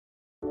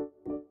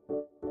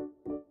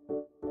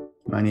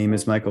My name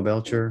is Michael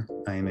Belcher.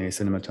 I am a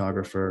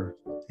cinematographer,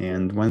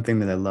 and one thing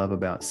that I love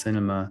about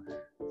cinema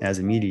as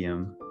a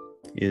medium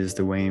is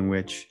the way in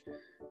which,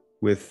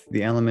 with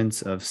the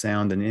elements of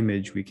sound and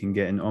image, we can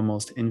get an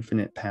almost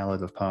infinite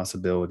palette of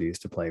possibilities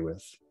to play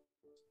with.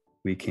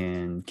 We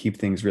can keep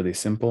things really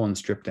simple and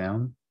stripped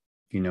down,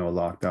 a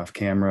locked off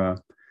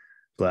camera,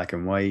 black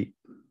and white,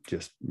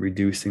 just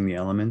reducing the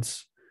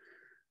elements.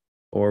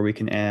 Or we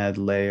can add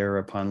layer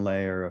upon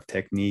layer of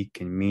technique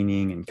and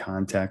meaning and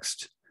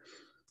context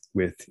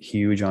with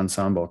huge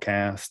ensemble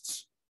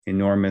casts,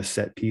 enormous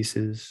set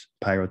pieces,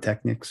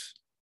 pyrotechnics.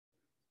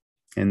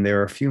 And there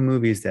are a few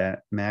movies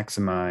that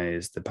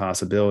maximize the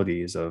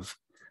possibilities of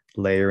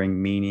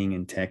layering meaning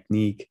and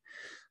technique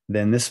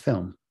than this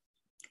film,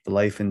 The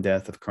Life and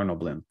Death of Colonel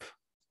Blimp,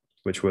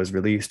 which was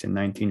released in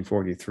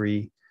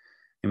 1943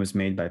 and was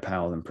made by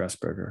Powell and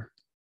Pressburger.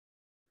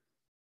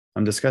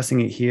 I'm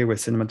discussing it here with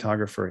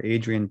cinematographer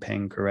Adrian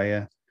Peng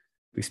Correia,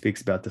 who speaks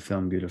about the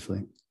film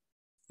beautifully.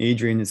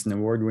 Adrian is an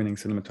award-winning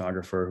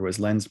cinematographer who has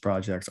lensed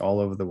projects all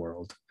over the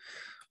world.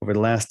 Over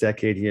the last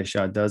decade, he has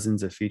shot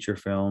dozens of feature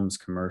films,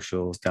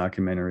 commercials,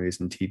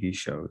 documentaries, and TV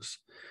shows,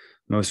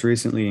 most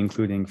recently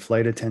including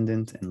Flight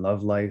Attendant and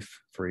Love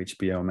Life for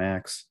HBO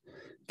Max,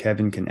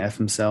 Kevin Can F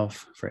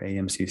Himself for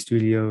AMC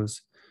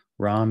Studios,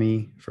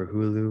 Rami for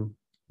Hulu,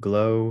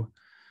 Glow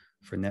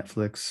for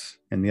Netflix,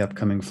 and the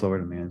upcoming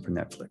Florida Man for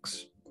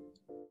Netflix.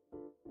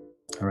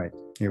 All right,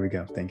 here we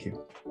go. Thank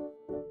you.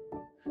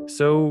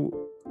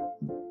 So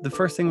the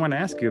first thing I want to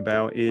ask you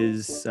about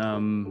is,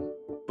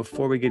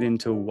 before we get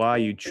into why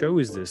you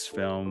chose this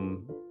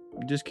film,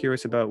 I'm just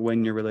curious about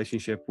when your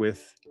relationship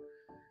with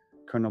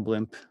Colonel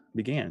Blimp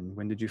began.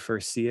 When did you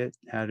first see it?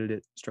 How did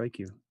it strike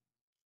you?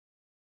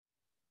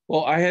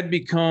 Well, I had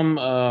become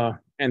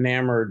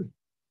enamored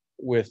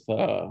with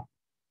Powell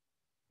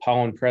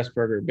and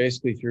Pressburger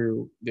basically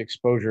through the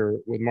exposure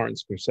with Martin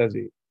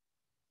Scorsese.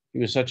 He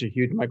was such a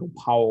huge Michael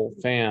Powell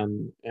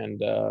fan, and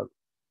the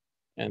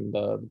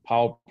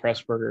Powell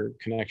Pressburger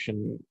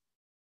connection,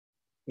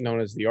 known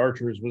as the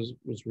Archers,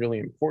 was really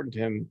important to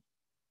him.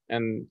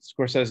 And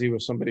Scorsese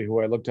was somebody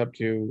who I looked up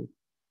to,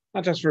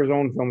 not just for his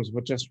own films,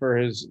 but just for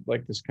his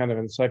this kind of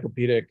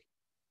encyclopedic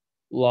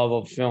love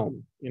of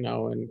film,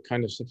 and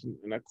kind of such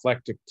an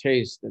eclectic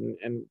taste.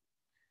 And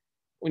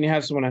when you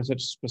have someone has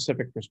such a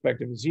specific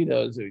perspective as he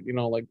does,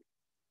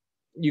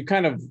 you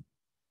kind of,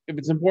 if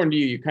it's important to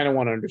you, you kind of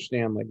want to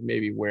understand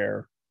maybe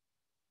where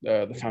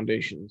the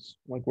foundations,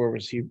 where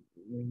was he,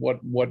 what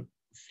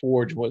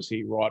forge was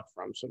he wrought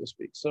from, so to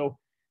speak. So,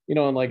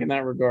 and in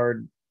that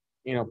regard,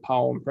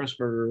 Powell and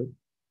Pressburger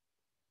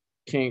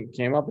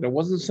came up, and it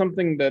wasn't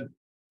something that,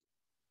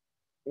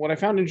 what I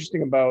found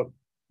interesting about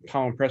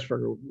Powell and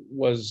Pressburger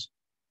was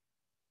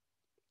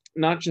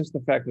not just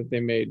the fact that they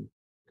made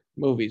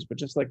movies, but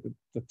just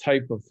the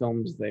type of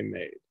films they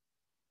made.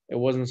 It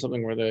wasn't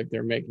something where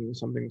they're making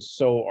something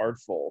so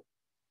artful.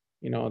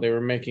 They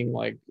were making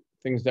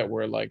things that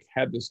were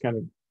had this kind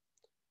of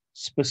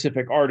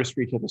specific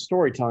artistry to the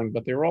storytelling,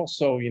 but they were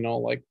also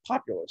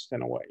populist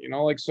in a way.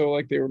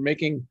 They were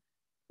making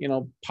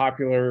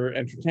popular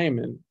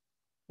entertainment,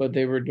 but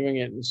they were doing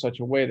it in such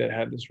a way that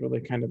had this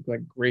really kind of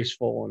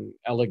graceful and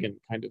elegant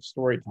kind of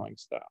storytelling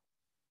style.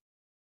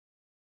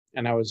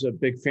 And I was a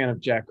big fan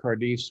of Jack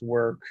Cardiff's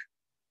work,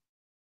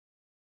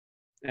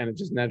 and it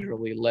just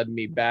naturally led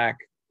me back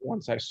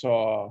once I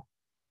saw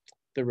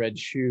The Red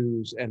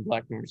Shoes and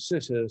Black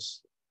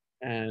Narcissus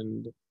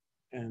and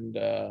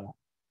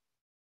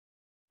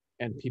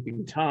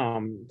Peeping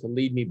Tom, to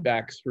lead me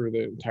back through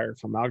the entire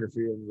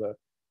filmography of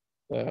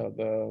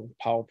the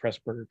Powell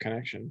Pressburger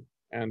connection.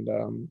 And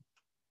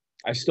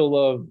I still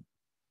love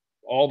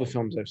all the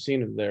films I've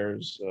seen of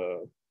theirs,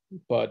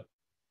 but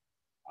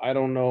I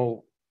don't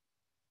know.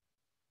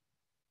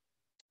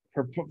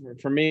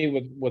 For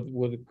me,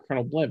 with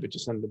Colonel Blimp, it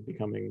just ended up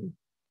becoming.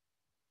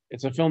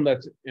 It's a film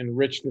that's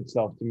enriched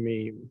itself to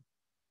me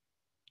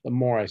the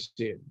more I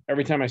see it.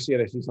 Every time I see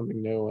it, I see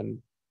something new, and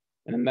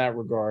in that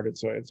regard,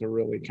 it's a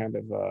really kind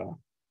of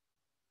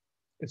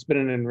it's been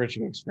an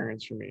enriching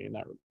experience for me in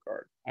that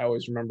regard. I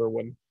always remember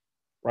when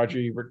Roger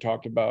Ebert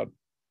talked about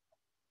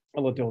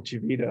La Dolce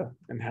Vita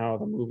and how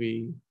the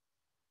movie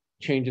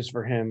changes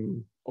for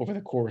him over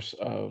the course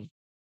of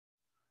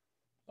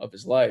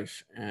his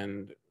life,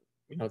 and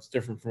it's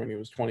different from when he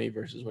was 20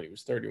 versus when he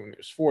was 30, when he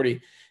was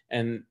 40,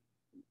 and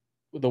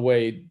the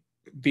way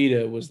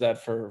Vita was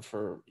that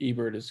for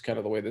Ebert is kind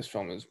of the way this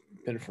film has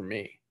been for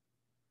me.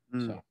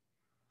 So,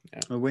 yeah.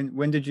 Well,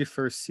 when did you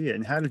first see it,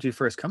 and how did you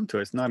first come to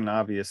it? It's not an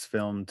obvious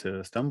film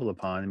to stumble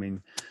upon. I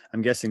mean,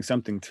 I'm guessing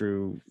something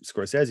through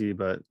Scorsese,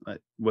 but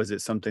was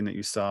it something that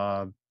you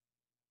saw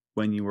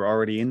when you were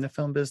already in the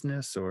film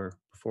business or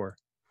before?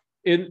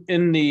 In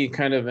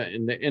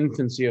the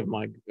infancy of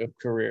my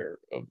career,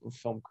 of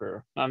film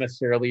career, not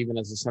necessarily even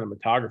as a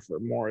cinematographer,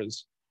 more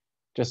as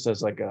just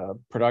as a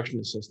production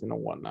assistant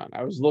and whatnot.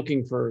 I was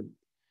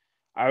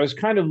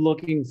kind of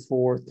looking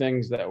for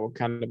things that would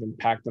kind of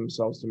impact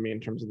themselves to me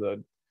in terms of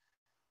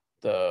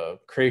the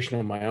creation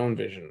of my own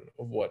vision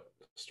of what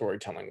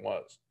storytelling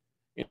was.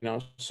 you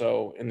know?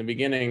 So in the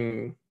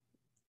beginning,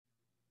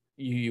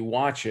 you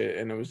watch it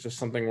and it was just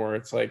something where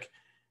it's like,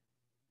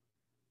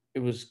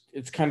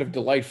 it's kind of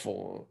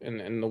delightful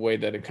in the way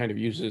that it kind of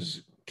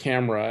uses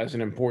camera as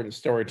an important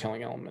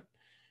storytelling element,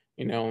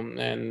 you know,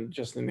 and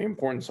just in the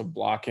importance of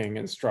blocking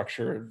and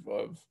structure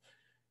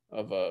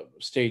of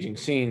staging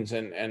scenes.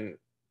 And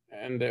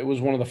it was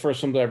one of the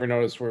first films I ever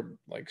noticed where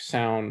like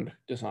sound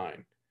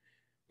design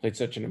played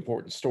such an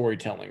important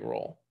storytelling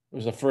role. It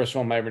was the first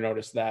film I ever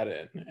noticed that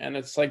in. And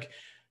it's like,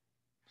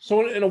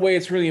 so in a way,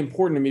 it's really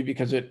important to me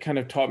because it kind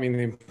of taught me the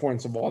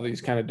importance of all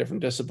these kind of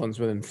different disciplines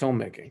within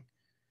filmmaking.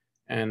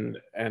 And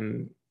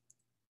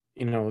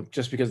you know,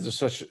 just because there's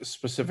such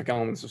specific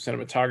elements of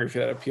cinematography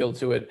that appeal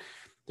to it,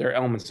 there are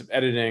elements of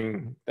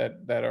editing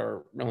that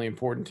are really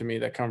important to me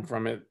that come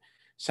from it.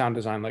 Sound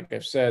design, like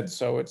I've said,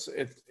 so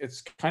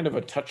it's kind of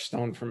a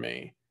touchstone for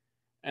me.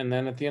 And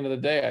then at the end of the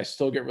day, I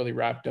still get really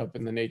wrapped up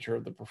in the nature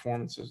of the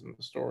performances and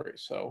the story.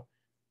 So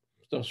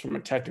just from a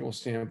technical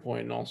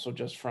standpoint, and also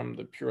just from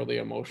the purely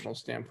emotional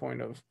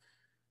standpoint of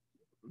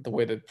the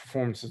way that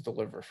performances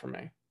deliver for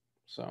me.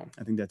 So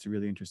I think that's a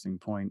really interesting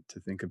point to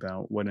think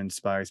about what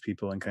inspires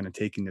people and kind of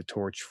taking the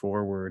torch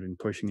forward and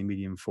pushing the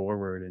medium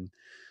forward. And,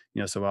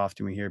 so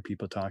often we hear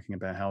people talking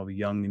about how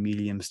young the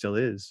medium still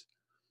is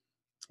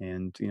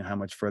and, how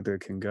much further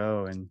it can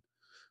go. And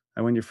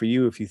I wonder for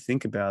you, if you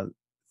think about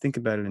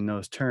it in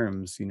those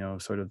terms,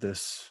 sort of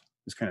this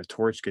kind of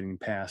torch getting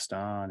passed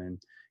on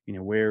and,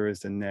 where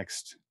is the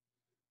next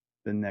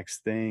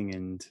thing.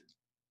 And,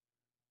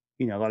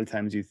 a lot of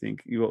times you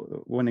think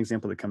one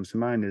example that comes to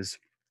mind is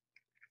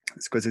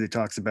Scorsese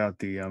talks about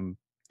the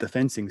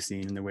fencing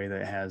scene and the way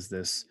that it has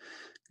this,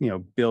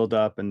 build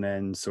up and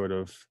then sort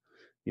of,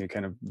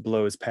 kind of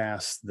blows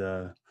past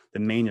the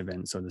main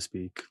event, so to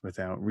speak,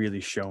 without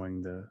really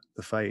showing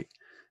the fight,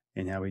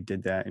 and how he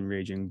did that in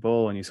Raging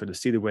Bull. And you sort of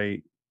see the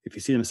way, if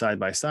you see them side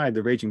by side,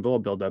 the Raging Bull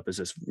build up is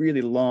this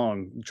really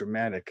long,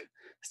 dramatic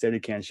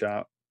Steadicam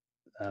shot.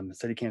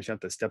 Steadicam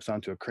shot that steps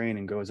onto a crane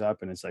and goes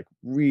up, and it's like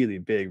really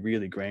big,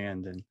 really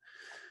grand, and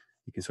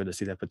you can sort of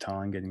see that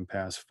baton getting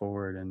passed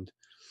forward. And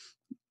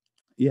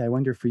yeah, I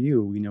wonder for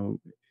you,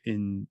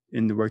 in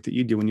the work that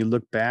you do, when you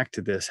look back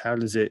to this, how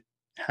does it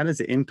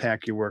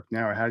impact your work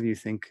now? Or how do you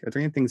think, are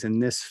there any things in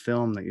this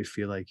film that you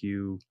feel like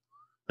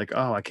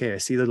oh, okay, I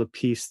see a little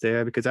piece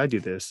there? Because I do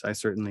this. I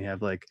certainly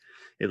have like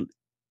it,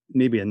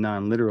 maybe a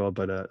non-literal,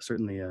 but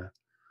certainly a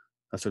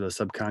sort of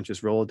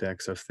subconscious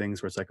Rolodex of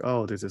things where it's like,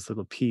 oh, there's this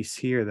little piece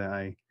here that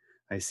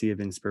I see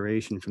of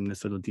inspiration from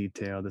this little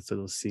detail, this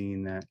little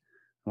scene, that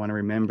I want to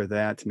remember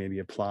that to maybe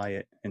apply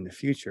it in the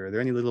future. Are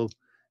there any little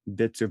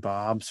bits or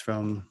bobs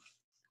from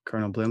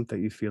Colonel Blimp that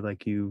you feel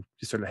like you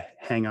just sort of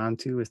hang on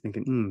to, as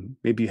thinking,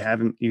 maybe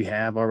you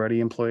have already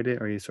employed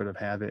it, or you sort of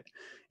have it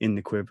in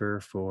the quiver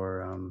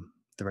for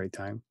the right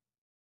time?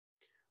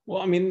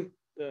 well, I mean,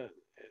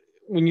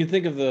 when you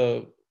think of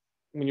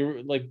when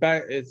you're like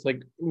back, it's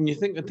like when you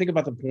think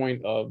about the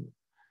point of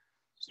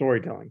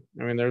storytelling.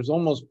 I mean, there's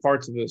almost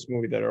parts of this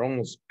movie that are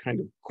almost kind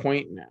of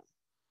quaint now,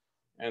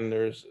 and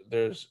there's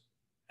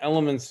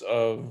elements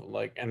of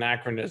like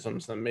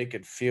anachronisms that make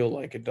it feel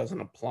like it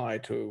doesn't apply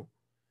to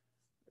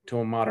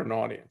a modern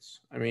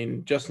audience. I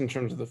mean, just in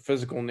terms of the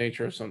physical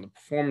nature of some of the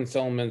performance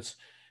elements,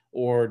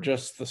 or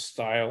just the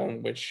style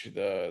in which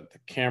the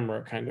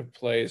camera kind of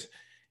plays,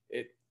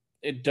 it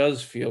it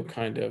does feel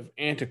kind of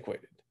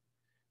antiquated.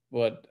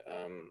 But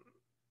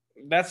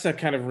that's a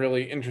kind of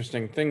really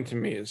interesting thing to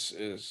me is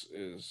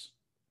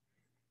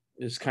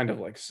kind of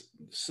like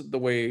the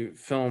way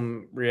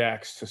film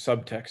reacts to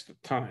subtext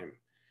of time,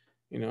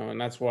 you know,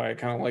 and that's why I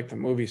kind of like the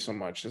movie so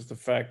much, is the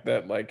fact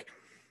that like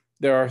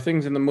there are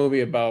things in the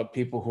movie about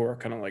people who are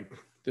kind of like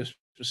this,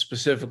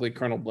 specifically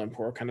Colonel Blimp,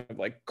 who are kind of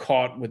like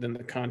caught within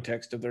the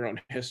context of their own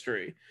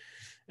history,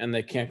 and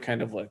they can't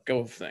kind of let go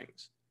of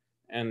things,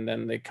 and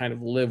then they kind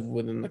of live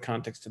within the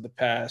context of the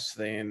past,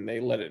 and they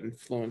let it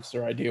influence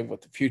their idea of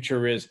what the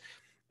future is.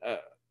 uh,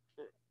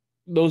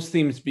 those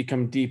themes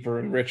become deeper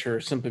and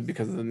richer simply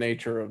because of the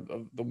nature of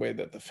the way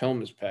that the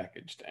film is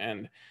packaged.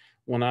 And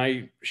when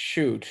I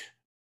shoot,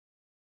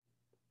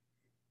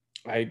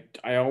 I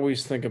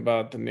always think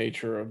about the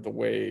nature of the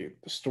way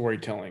the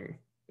storytelling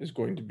is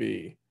going to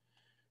be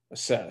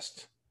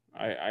assessed.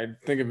 I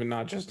think of it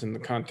not just in the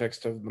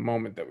context of the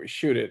moment that we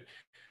shoot it.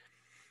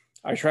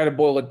 I try to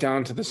boil it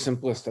down to the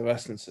simplest of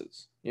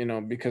essences, you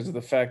know, because of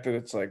the fact that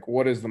it's like,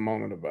 what is the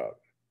moment about?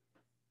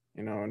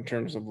 You know, in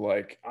terms of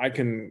like, I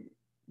can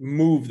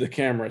move the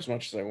camera as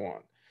much as I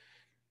want.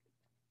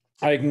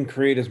 I can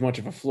create as much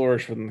of a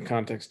flourish within the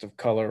context of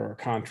color or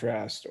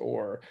contrast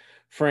or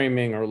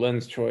framing or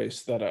lens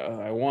choice that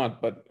I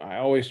want. But I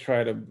always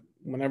try to,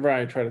 whenever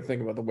I try to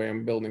think about the way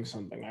I'm building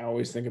something, I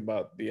always think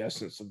about the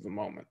essence of the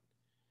moment.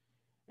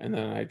 And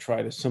then I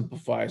try to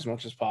simplify as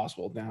much as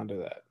possible down to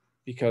that.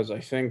 Because I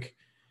think,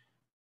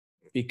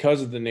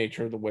 because of the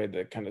nature of the way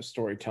that kind of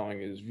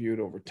storytelling is viewed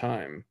over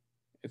time,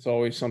 it's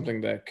always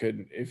something that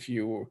could, if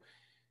you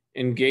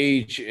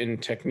engage in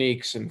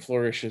techniques and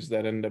flourishes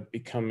that end up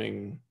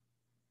becoming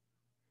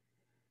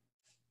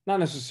not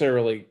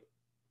necessarily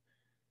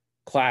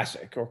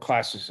classic or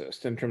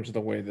classicist in terms of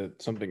the way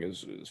that something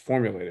is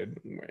formulated.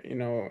 You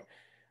know,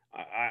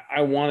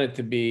 I want it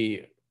to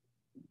be,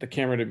 the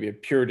camera to be a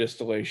pure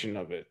distillation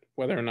of it,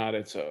 whether or not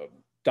it's a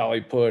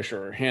dolly push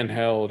or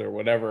handheld or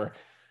whatever.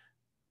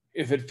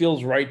 If it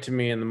feels right to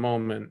me in the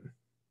moment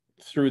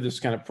through this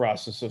kind of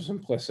process of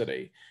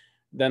simplicity,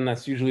 then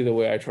that's usually the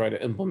way I try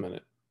to implement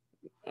it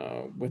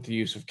with the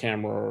use of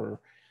camera, or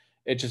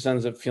it just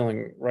ends up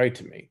feeling right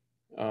to me.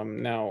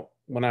 Now,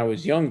 when I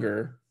was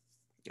younger,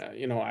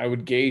 you know, I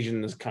would gauge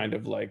in this kind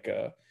of like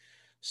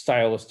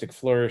stylistic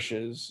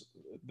flourishes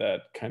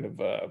that kind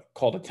of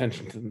called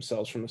attention to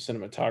themselves from a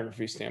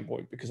cinematography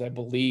standpoint, because I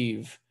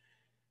believe,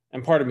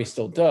 and part of me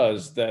still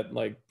does, that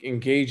like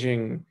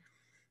engaging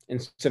in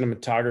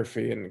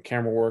cinematography and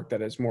camera work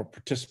that is more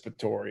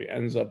participatory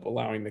ends up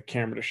allowing the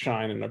camera to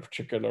shine in a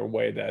particular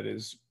way that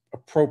is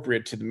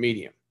appropriate to the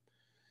medium.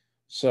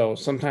 So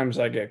sometimes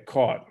I get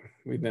caught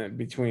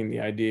between the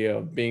idea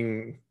of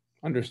being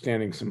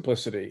understanding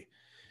simplicity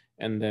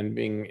and then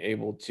being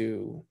able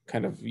to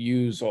kind of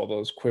use all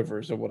those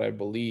quivers of what I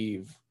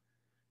believe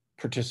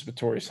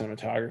participatory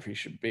cinematography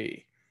should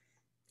be.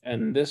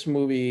 And this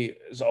movie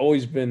has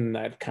always been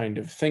that kind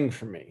of thing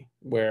for me,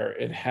 where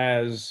it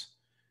has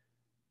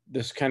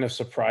this kind of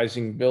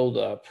surprising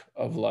buildup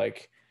of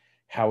like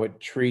how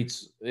it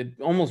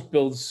almost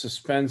builds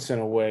suspense in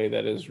a way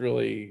that is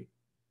really,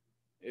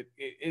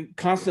 it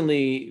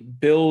constantly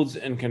builds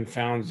and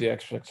confounds the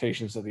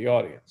expectations of the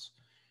audience.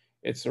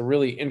 It's a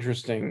really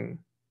interesting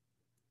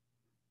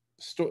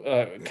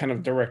kind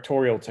of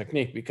directorial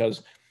technique,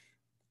 because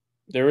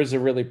there is a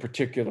really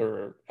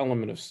particular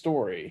element of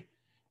story,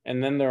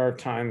 and then there are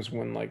times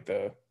when like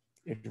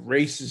it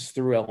races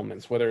through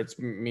elements, whether it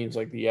means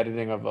like the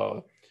editing of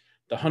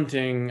the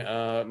hunting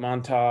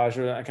montage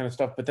or that kind of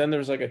stuff. But then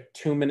there's like a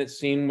 2-minute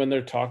scene when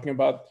they're talking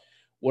about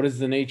what is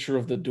the nature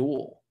of the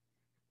duel,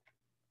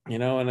 you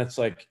know, and it's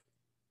like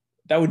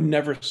that would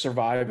never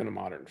survive in a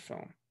modern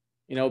film,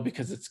 you know,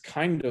 because it's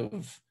kind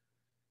of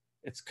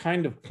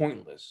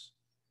pointless.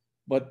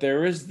 But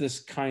there is this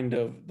kind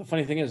of, the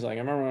funny thing is, like, I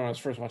remember when I was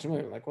first watching the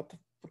movie, like, what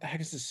the heck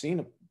is this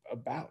scene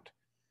about?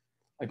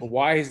 Like,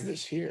 why is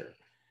this here?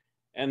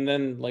 And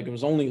then, like, it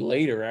was only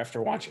later,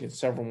 after watching it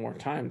several more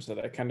times,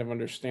 that I kind of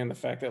understand the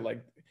fact that,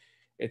 like,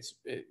 it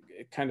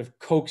kind of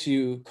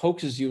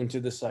coaxes you into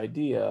this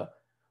idea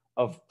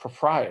of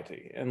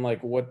propriety, and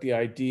like what the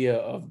idea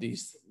of the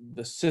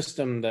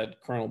system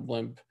that Colonel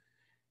Blimp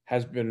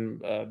has been,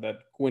 that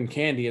Gwen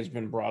Candy has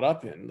been brought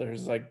up in.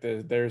 There's like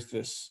there's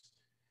this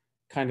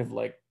kind of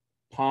like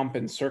pomp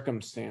and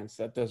circumstance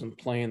that doesn't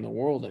play in the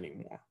world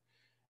anymore.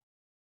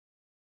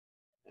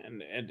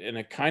 And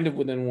it kind of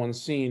within one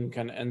scene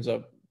kind of ends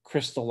up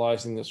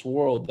crystallizing this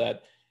world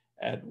that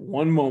at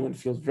one moment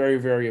feels very,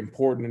 very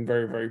important and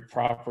very, very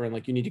proper. And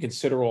like you need to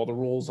consider all the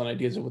rules and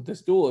ideas of what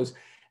this duel is.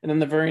 And then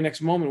the very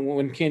next moment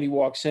when Candy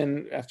walks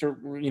in after,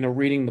 you know,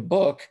 reading the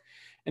book,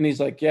 and he's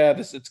like, yeah,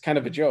 it's kind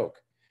of a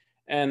joke.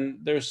 And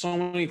there's so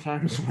many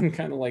times when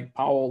kind of like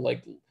Powell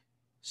like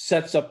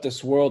sets up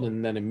this world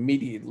and then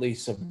immediately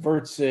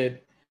subverts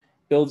it,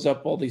 builds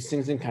up all these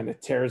things and kind of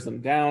tears them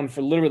down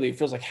for literally, it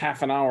feels like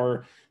half an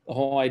hour. The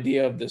whole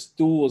idea of this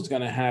duel is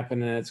going to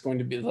happen, and it's going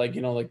to be like,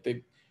 you know,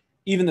 like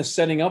even the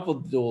setting up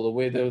of the duel, the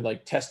way they're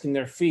like testing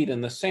their feet in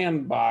the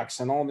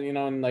sandbox and all the, you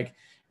know, and like,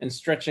 and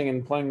stretching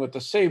and playing with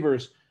the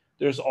sabers.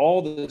 There's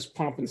all this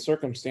pomp and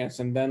circumstance,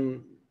 and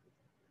then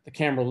the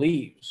camera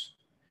leaves,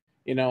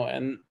 you know,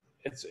 and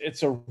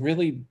it's a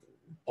really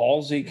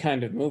ballsy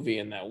kind of movie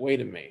in that way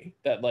to me,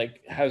 that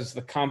like has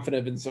the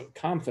confidence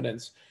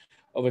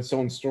of its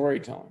own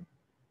storytelling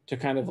to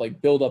kind of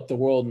like build up the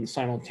world and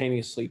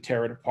simultaneously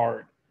tear it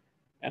apart.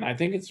 And I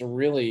think it's a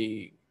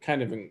really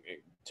kind of,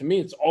 to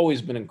me, it's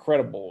always been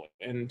incredible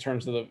in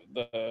terms of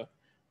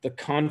the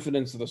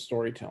confidence of the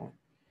storytelling,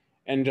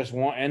 and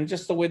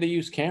just the way they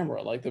use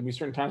camera. Like there'll be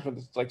certain times where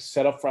it's like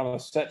set up from a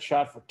set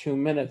shot for 2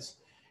 minutes,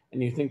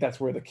 and you think that's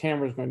where the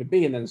camera is going to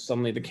be, and then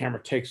suddenly the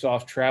camera takes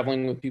off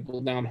traveling with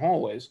people down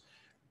hallways.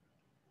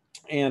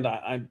 And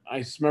I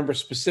remember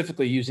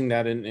specifically using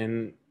that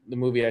in the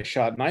movie I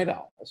shot, Night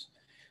Owls,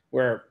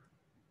 where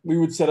we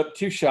would set up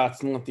 2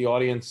 shots and let the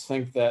audience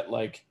think that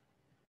like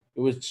it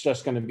was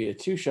just going to be a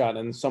 2 shot,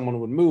 and someone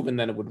would move and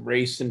then it would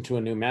race into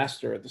a new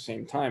master at the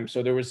same time.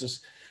 So there was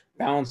this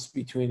balance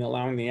between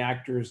allowing the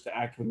actors to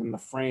act within the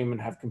frame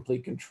and have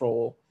complete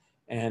control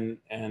and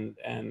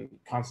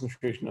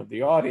concentration of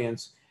the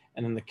audience,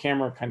 and then the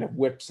camera kind of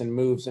whips and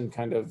moves and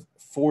kind of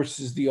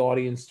forces the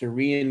audience to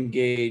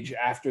re-engage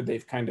after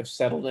they've kind of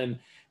settled in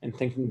and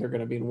thinking they're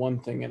going to be in one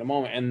thing in a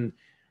moment. And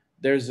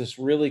there's this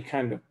really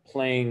kind of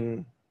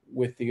playing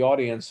with the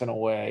audience in a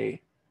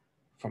way,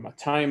 from a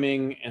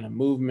timing and a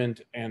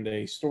movement and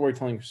a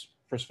storytelling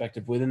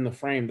perspective within the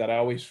frame, that I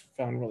always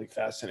found really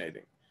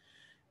fascinating.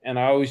 And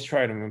I always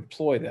try to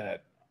employ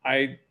that.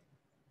 I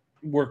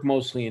work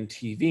mostly in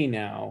TV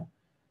now,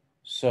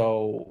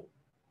 so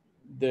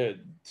a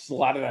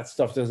lot of that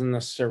stuff doesn't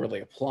necessarily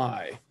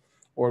apply,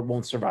 or it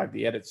won't survive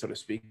the edit, so to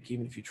speak,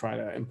 even if you try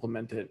to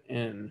implement it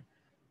in.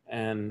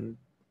 And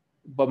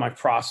but my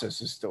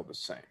process is still the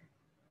same.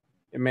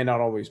 It may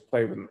not always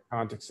play within the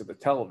context of the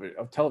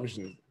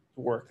television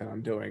work that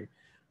I'm doing,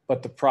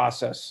 but that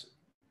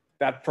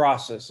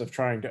process of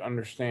trying to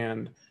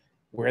understand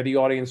where the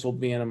audience will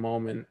be in a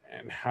moment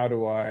and how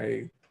do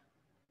I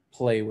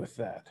play with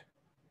that.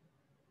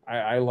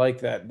 I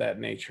like that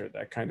nature,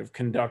 that kind of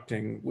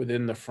conducting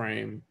within the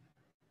frame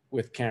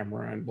with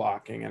camera and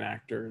blocking and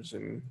actors.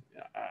 And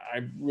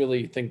I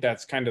really think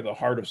that's kind of the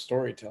heart of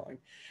storytelling.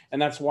 And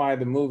that's why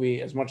the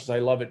movie, as much as I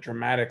love it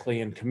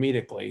dramatically and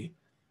comedically,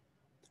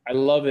 I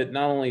love it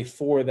not only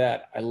for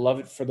that, I love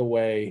it for the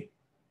way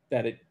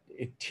that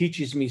it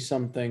teaches me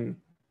something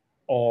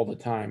all the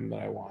time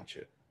that I watch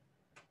it.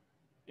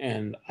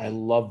 And I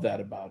love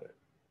that about it.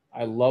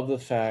 I love the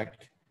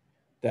fact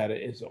that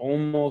it is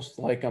almost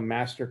like a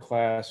master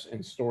class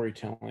in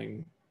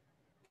storytelling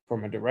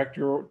from a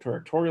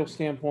directorial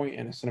standpoint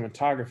and a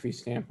cinematography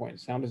standpoint,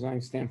 sound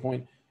design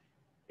standpoint.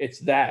 It's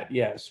that,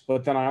 yes.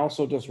 But then I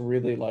also just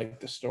really like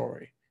the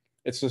story.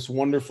 It's this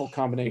wonderful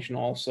combination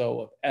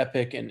also of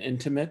epic and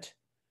intimate.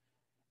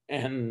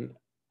 And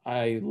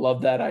I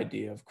love that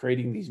idea of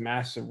creating these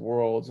massive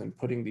worlds and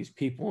putting these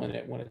people in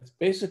it when it's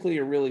basically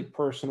a really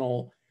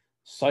personal,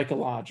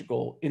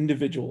 psychological,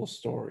 individual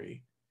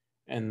story.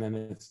 And then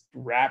it's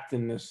wrapped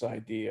in this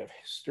idea of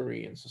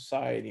history and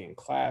society and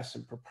class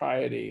and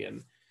propriety.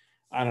 And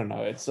I don't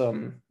know, it's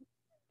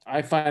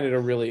I find it a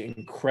really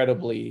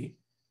incredibly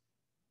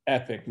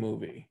epic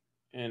movie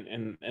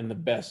in the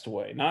best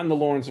way. Not in the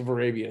Lawrence of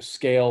Arabia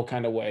scale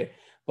kind of way,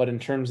 but in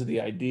terms of the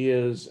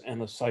ideas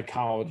and the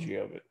psychology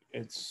of it.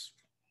 It's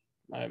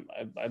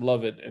I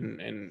love it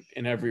in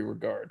every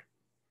regard.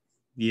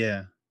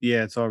 Yeah,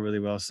 yeah, it's all really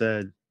well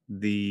said.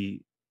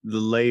 The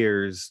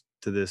layers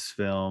to this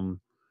film,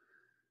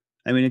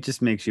 I mean, it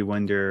just makes you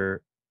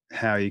wonder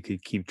how you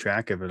could keep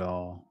track of it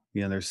all.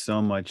 You know, there's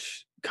so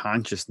much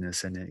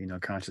consciousness in it, you know,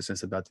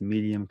 consciousness about the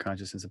medium,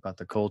 consciousness about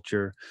the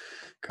culture,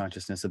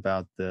 consciousness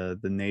about the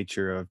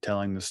nature of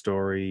telling the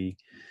story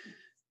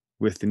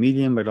with the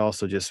medium, but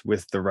also just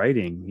with the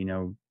writing. You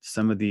know,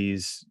 some of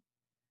these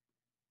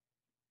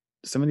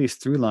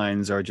through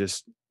lines are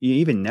just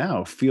even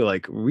now feel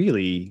like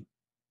really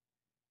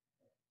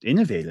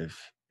innovative.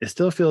 It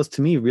still feels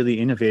to me really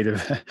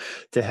innovative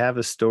to have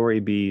a story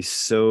be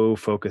so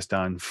focused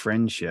on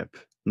friendship,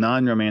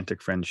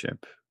 non-romantic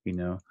friendship, you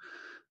know,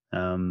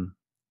 um,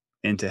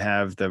 and to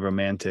have the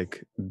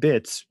romantic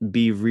bits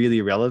be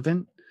really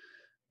relevant,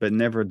 but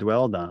never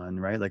dwelled on,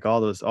 right? Like all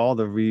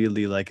the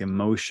really like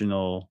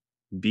emotional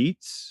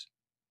beats.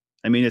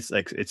 I mean, it's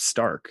like it's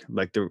stark.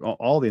 Like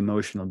all the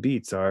emotional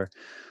beats are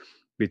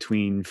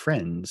between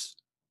friends.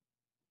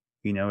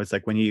 You know, it's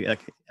like when you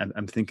like.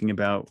 I'm thinking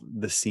about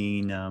the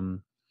scene.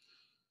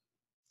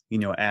 You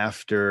know,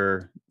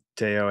 after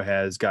Teo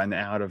has gotten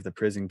out of the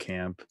prison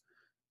camp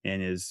and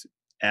is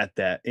at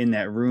that in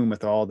that room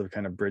with all the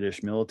kind of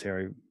British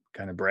military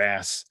kind of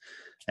brass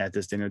at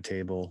this dinner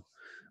table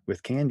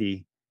with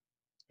Candy,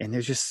 and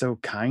they're just so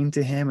kind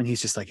to him, and he's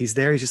just like he's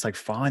there, he's just like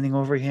fawning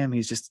over him,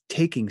 he's just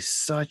taking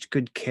such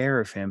good care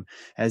of him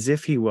as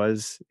if he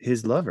was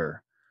his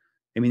lover.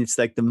 I mean, it's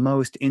like the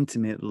most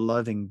intimate,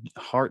 loving,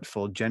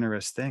 heartful,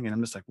 generous thing, and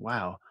I'm just like,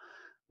 wow,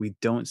 we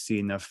don't see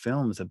enough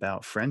films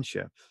about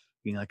friendship.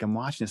 You know, like I'm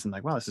watching this and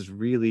like, wow, this is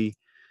really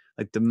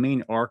like the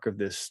main arc of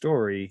this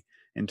story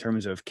in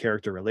terms of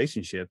character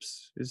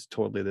relationships is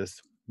totally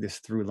this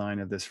through line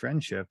of this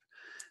friendship.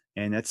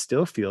 And that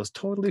still feels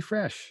totally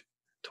fresh,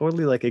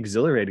 totally like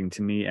exhilarating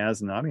to me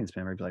as an audience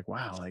member. I'd be like,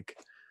 wow, like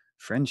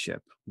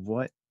friendship,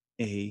 what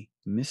a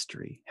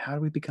mystery. How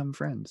do we become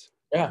friends?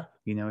 Yeah.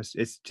 You know,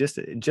 it's just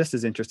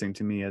as interesting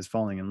to me as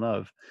falling in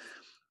love,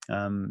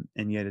 and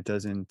yet it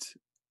doesn't.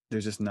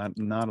 There's just not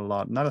a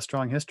lot, not a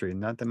strong history.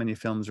 Not that many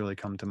films really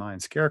come to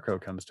mind. Scarecrow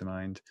comes to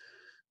mind,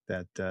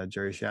 that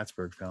Jerry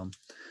Schatzberg film,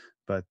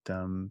 but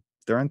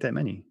there aren't that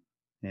many,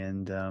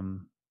 and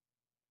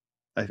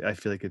I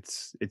feel like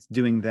it's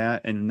doing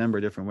that in a number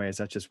of different ways.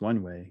 That's just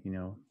one way. You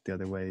know, the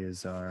other way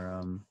is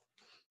our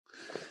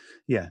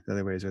yeah, the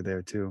other ways are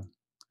there too.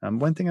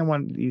 One thing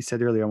you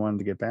said earlier, I wanted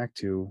to get back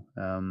to.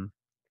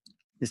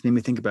 This made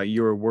me think about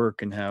your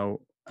work and how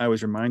I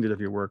was reminded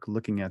of your work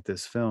looking at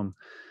this film.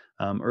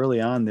 Early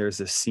on, there's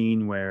a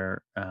scene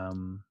where,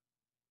 well,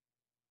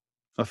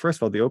 first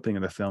of all, the opening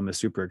of the film is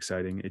super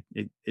exciting.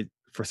 It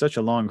for such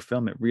a long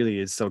film, it really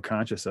is so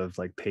conscious of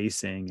like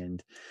pacing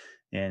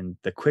and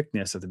the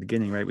quickness of the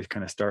beginning. Right, we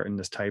kind of start in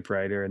this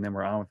typewriter, and then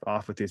we're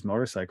off with these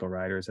motorcycle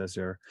riders as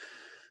they're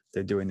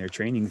doing their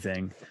training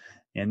thing,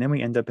 and then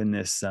we end up in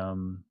this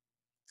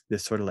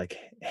sort of like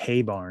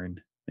hay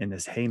barn in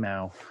this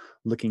haymow,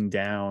 looking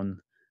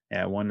down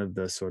at one of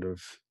the sort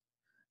of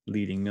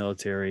leading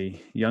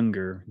military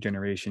younger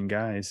generation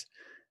guys,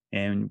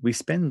 and we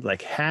spend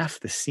like half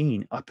the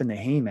scene up in the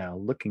haymow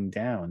looking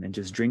down and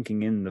just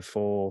drinking in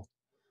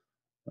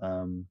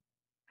um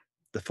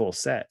the full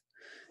set.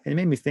 And it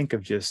made me think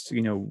of just,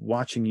 you know,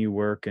 watching you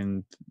work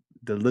and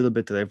the little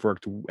bit that I've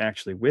worked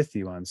actually with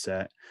you on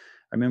set.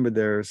 I remember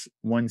there's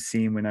one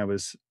scene when I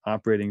was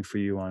operating for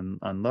you on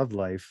Love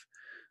Life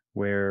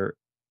where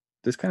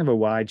there's kind of a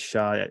wide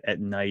shot at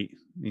night,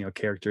 you know,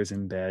 characters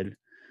in bed,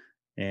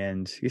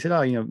 And he said,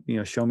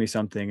 "Oh, show me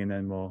something, and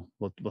then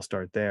we'll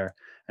start there."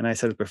 And I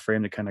set up a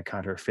frame that kind of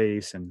caught her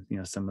face, and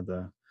some of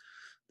the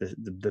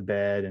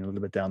bed, and a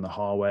little bit down the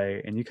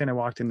hallway. And you kind of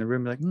walked in the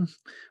room like,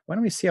 why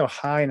don't we see how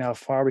high and how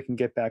far we can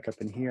get back up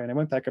in here? And I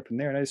went back up in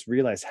there, and I just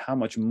realized how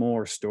much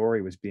more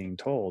story was being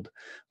told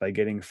by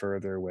getting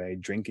further away,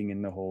 drinking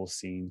in the whole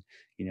scene.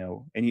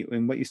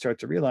 And what you start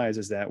to realize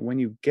is that when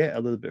you get a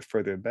little bit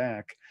further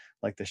back,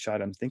 like the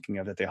shot I'm thinking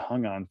of that they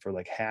hung on for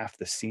like half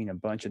the scene, a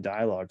bunch of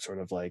dialogue, sort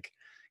of like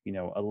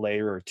a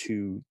layer or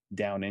two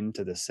down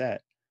into the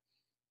set,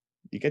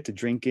 you get to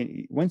drink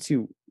in. Once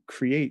you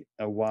create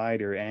a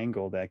wider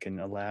angle that can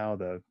allow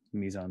the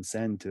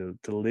mise-en-scène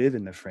to live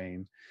in the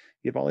frame,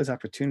 you have all these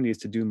opportunities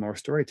to do more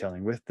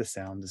storytelling with the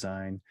sound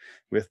design,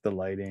 with the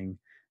lighting,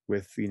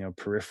 with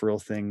peripheral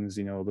things,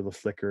 a little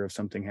flicker of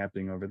something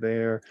happening over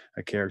there,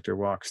 a character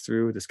walks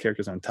through, this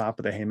character's on top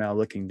of the haymow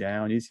looking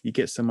down. You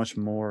get so much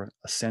more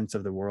a sense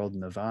of the world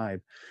and the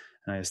vibe.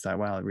 And I just thought,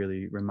 wow, it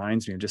really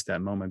reminds me of just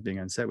that moment being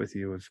on set with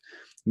you, of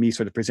me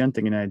sort of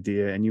presenting an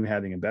idea and you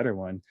having a better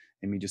one,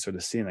 and me just sort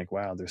of seeing like,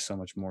 wow, there's so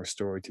much more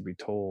story to be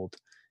told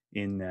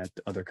in that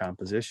other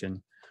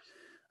composition.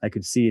 I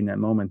could see in that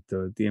moment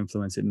the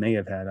influence it may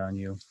have had on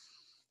you,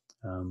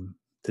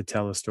 to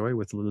tell a story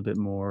with a little bit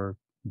more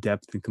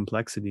depth and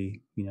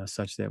complexity,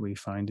 such that we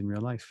find in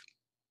real life.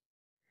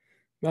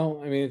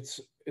 Well, I mean,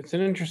 it's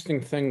an interesting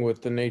thing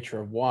with the nature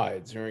of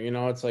wides, or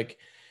it's like,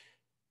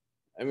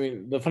 I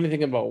mean, the funny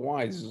thing about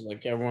wides is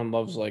like everyone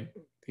loves like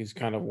these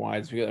kind of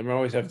wides. Because I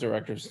always have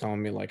directors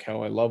telling me like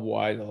how I love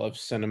wides, I love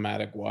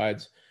cinematic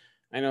wides.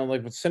 I know,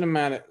 like with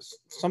cinematic,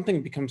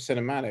 something becomes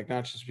cinematic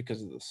not just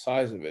because of the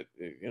size of it.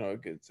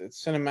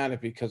 It's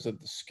cinematic because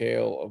of the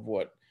scale of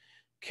what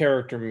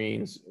character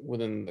means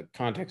within the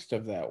context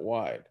of that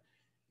wide.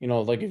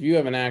 Like if you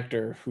have an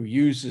actor who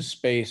uses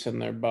space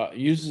in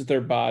uses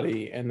their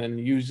body and then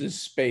uses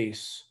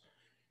space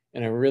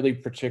in a really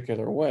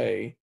particular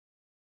way,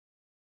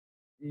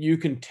 you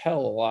can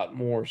tell a lot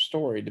more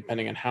story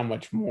depending on how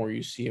much more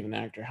you see of an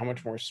actor, how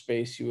much more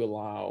space you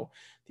allow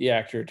the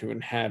actor to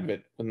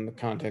inhabit within the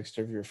context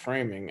of your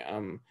framing.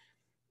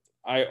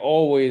 I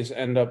always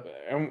end up,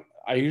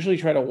 I usually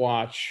try to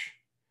watch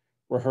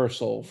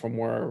rehearsal from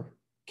where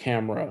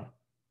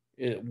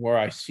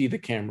I see the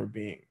camera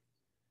being.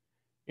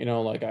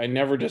 Like I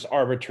never just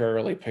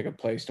arbitrarily pick a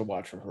place to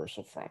watch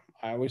rehearsal from.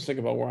 I always think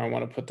about where I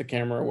want to put the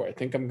camera, where I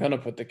think I'm going to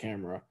put the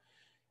camera,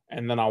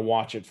 and then I'll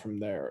watch it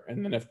from there.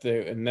 And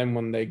then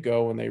when they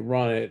go and they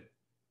run it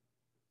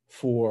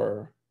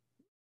for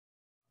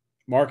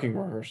marking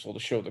rehearsal to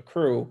show the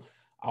crew,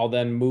 I'll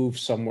then move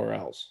somewhere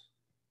else.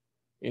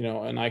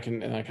 And I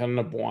can end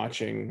up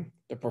watching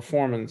the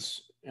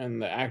performance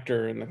and the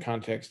actor in the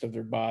context of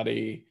their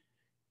body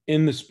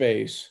in the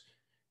space.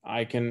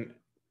 I can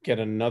get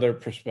another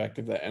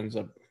perspective that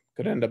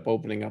could end up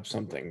opening up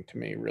something to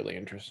me really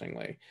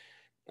interestingly.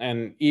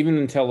 And even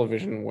in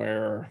television,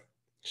 where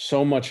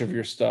so much of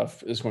your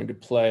stuff is going to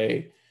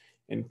play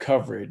in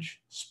coverage,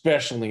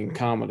 especially in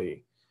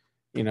comedy,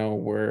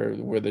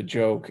 where the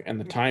joke and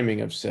the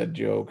timing of said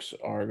jokes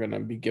are going to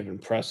be given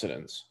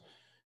precedence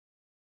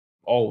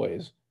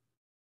always.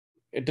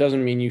 It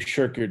doesn't mean you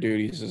shirk your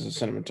duties as a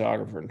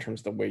cinematographer in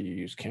terms of the way you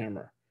use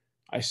camera.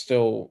 I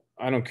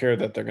don't care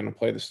that they're going to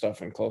play the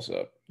stuff in close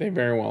up. They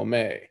very well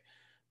may,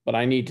 but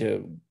I need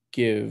to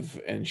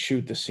give and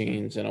shoot the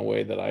scenes in a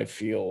way that I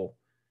feel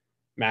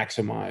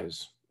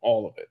maximize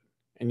all of it.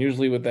 And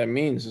usually what that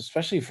means,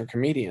 especially for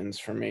comedians,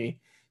 for me,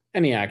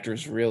 any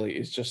actors really,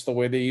 is just the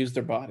way they use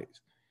their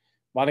bodies.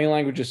 Body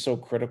language is so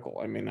critical.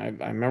 I mean, I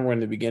remember in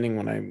the beginning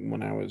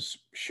when I was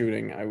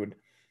shooting, I would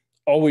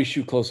always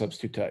shoot close-ups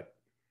too tight.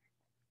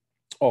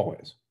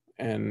 Always.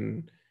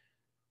 And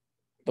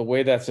the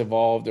way that's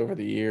evolved over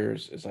the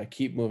years is I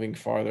keep moving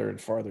farther and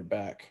farther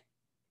back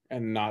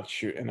and not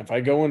shoot. And if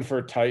I go in for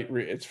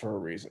it's for a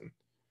reason.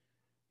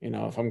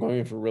 If I'm going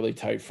in for really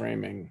tight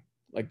framing,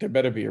 like there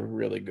better be a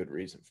really good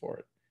reason for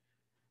it.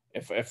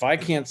 If I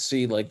can't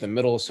see like the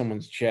middle of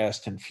someone's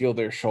chest and feel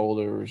their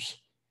shoulders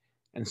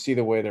and see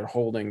the way they're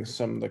holding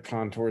some of the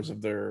contours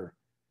of their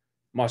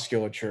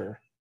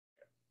musculature,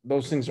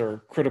 those things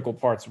are critical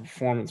parts of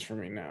performance for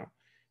me now.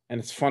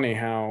 And it's funny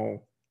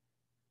how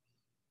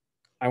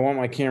I want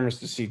my cameras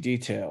to see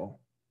detail,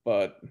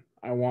 but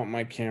I want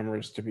my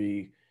cameras to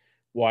be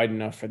wide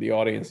enough for the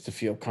audience to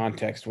feel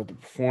context with the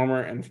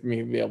performer and for me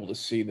to be able to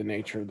see the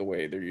nature of the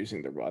way they're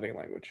using their body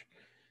language.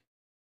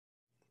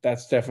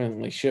 That's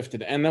definitely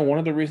shifted. And then one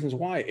of the reasons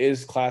why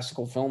is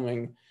classical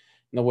filming and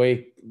the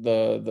way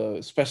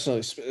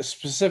especially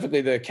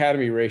specifically the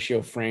Academy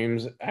ratio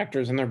frames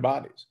actors and their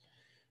bodies.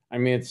 I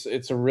mean, it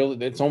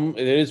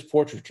is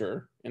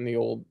portraiture in the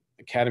old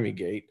Academy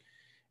gate,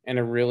 and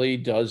it really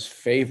does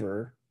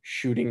favor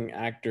shooting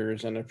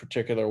actors in a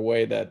particular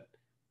way that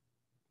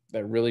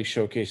really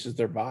showcases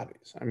their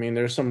bodies. I mean,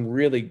 there's some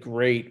really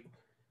great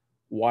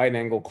wide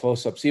angle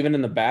close-ups, even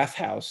in the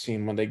bathhouse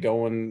scene when they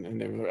go in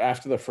and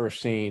after the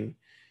first scene,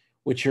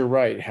 which you're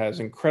right, has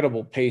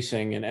incredible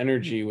pacing and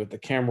energy with the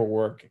camera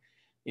work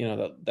you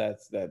know, that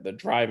the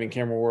driving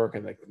camera work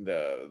and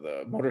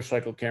the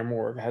motorcycle camera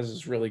work has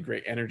this really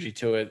great energy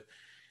to it.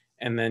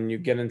 And then you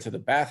get into the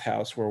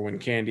bathhouse where when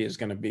Candy is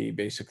going to be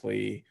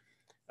basically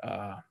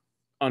uh,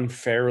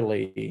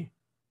 unfairly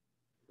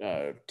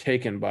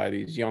taken by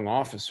these young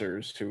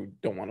officers who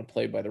don't want to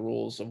play by the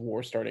rules of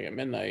war starting at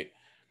midnight.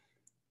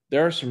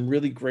 There are some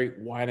really great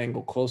wide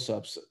angle close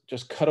ups,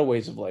 just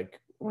cutaways of like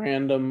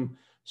random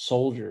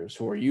soldiers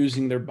who are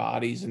using their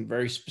bodies in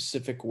very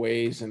specific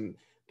ways, and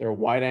they're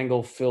wide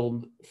angle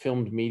filmed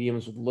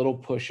mediums with little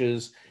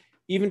pushes,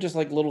 even just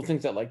like little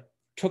things that like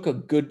took a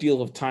good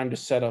deal of time to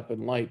set up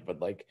and light,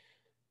 but like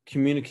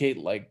communicate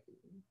like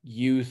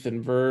youth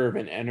and verve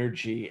and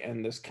energy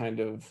and this kind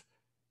of,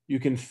 you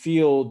can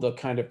feel the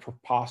kind of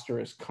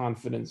preposterous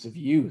confidence of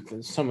youth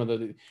in some of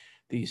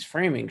these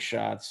framing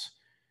shots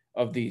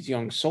of these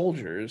young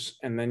soldiers.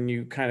 And then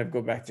you kind of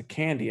go back to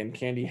Candy, and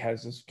Candy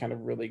has this kind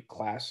of really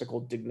classical,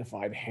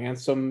 dignified,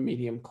 handsome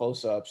medium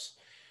close-ups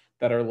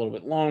that are a little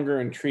bit longer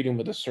and treat him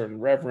with a certain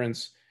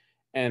reverence.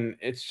 And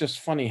it's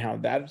just funny how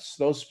that's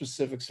those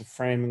specifics of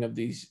framing of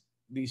these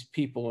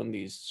people and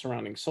these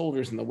surrounding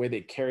soldiers and the way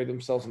they carry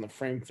themselves in the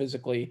frame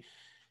physically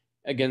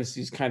against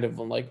these kind of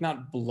like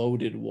not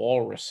bloated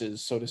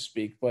walruses, so to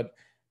speak, but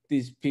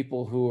these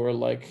people who are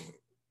like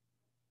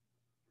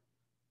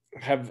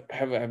have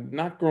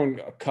not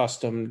grown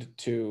accustomed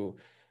to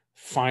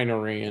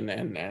finery and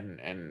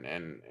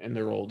in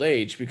their old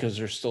age because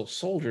they're still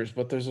soldiers,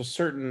 but there's a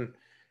certain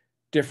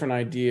different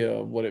idea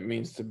of what it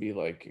means to be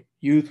like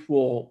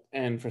youthful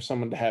and for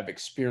someone to have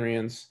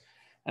experience.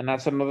 And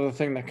that's another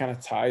thing that kind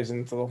of ties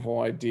into the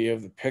whole idea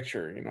of the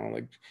picture, you know,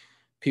 like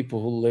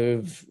people who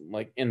live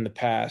like in the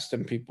past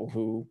and people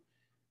who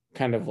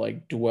kind of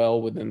like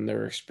dwell within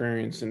their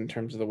experience in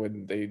terms of the way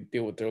that they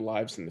deal with their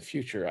lives in the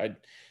future.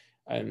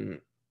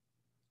 And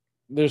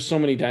there's so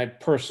many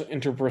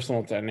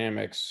interpersonal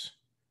dynamics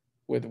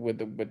with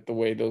the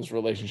way those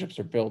relationships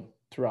are built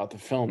throughout the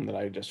film that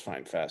I just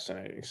find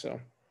fascinating. So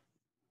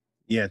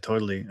Yeah,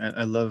 totally.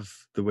 I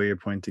love the way you're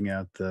pointing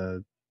out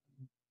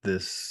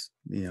this,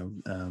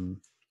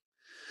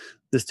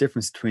 this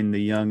difference between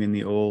the young and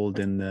the old,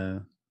 and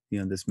the,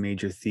 this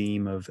major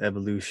theme of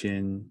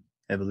evolution,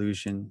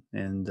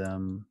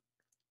 and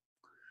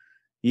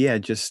yeah,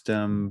 just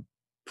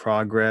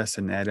progress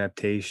and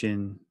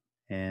adaptation,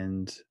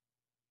 and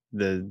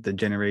the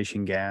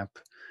generation gap.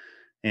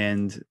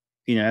 And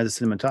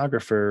as a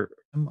cinematographer,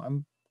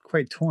 I'm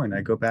quite torn.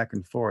 I go back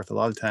and forth. A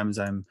lot of times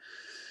I'm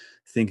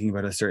thinking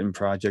about a certain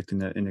project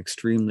in an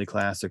extremely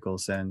classical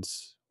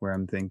sense, where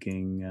I'm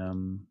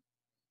thinking,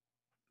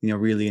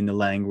 really in the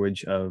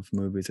language of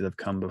movies that have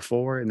come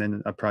before. And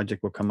then a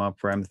project will come up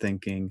where I'm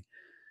thinking,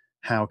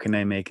 how can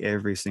I make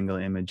every single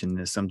image in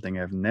this something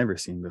I've never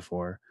seen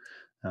before?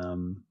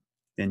 Um,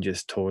 and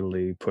just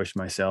totally push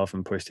myself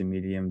and push the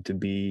medium to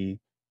be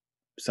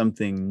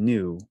something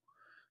new.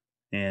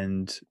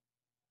 And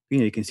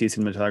you can see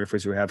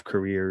cinematographers who have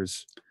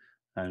careers.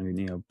 I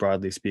mean,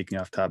 broadly speaking,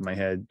 off the top of my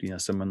head,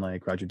 someone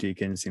like Roger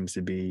Deakins seems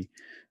to be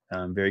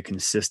very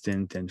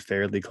consistent and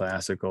fairly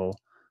classical.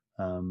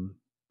 Um,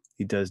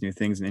 he does new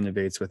things and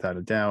innovates without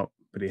a doubt,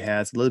 but he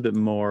has a little bit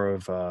more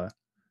of a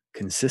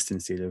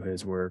consistency to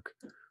his work.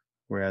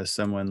 Whereas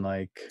someone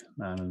like,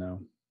 I don't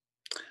know,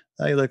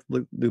 I like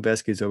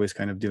Lubeski is always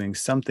kind of doing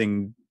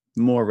something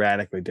more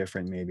radically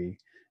different, maybe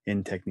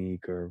in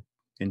technique or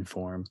in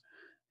form.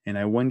 And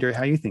I wonder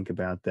how you think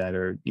about that,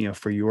 or,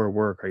 for your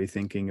work, are you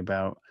thinking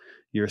about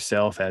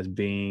yourself as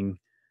being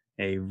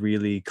a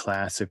really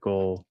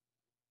classical,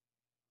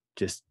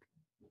 just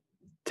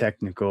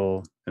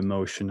technical,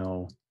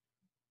 emotional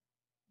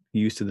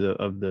use of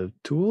the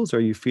tools? Or are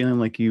you feeling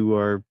like you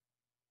are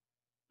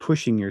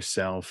pushing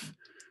yourself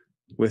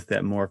with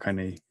that more kind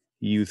of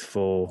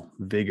youthful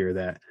vigor,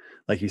 that,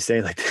 like you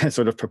say, like that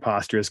sort of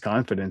preposterous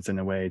confidence in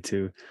a way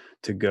to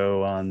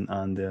go on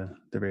the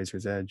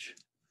razor's edge?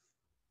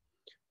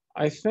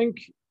 I think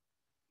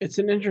it's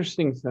an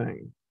interesting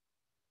thing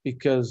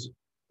because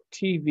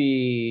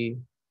TV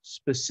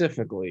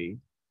specifically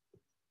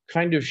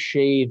kind of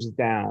shaves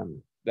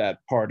down that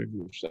part of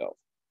yourself.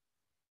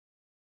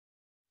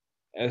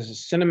 As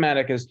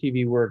cinematic as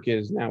TV work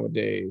is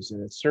nowadays,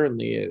 and it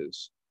certainly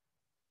is,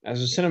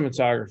 as a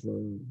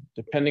cinematographer,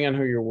 depending on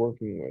who you're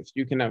working with,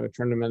 you can have a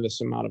tremendous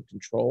amount of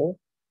control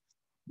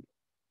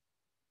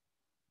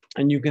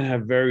and you can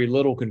have very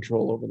little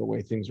control over the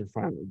way things are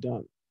finally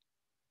done.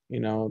 You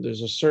know,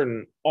 there's a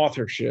certain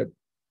authorship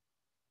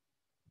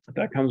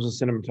that comes with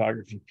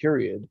cinematography,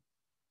 period.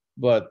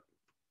 But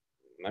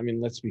I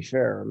mean, let's be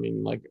fair. I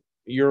mean, like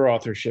your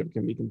authorship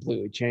can be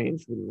completely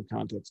changed within the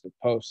context of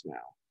post now.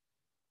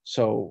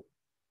 So,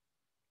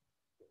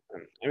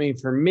 I mean,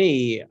 for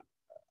me,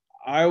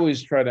 I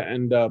always try to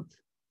end up,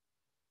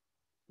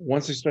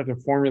 once I start to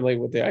formulate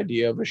what the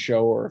idea of a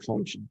show or a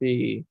film should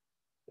be,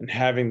 and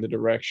having the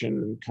direction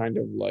and kind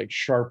of like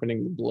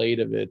sharpening the blade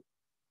of it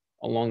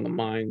along the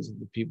minds of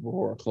the people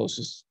who are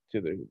closest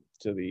to the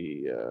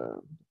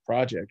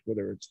project,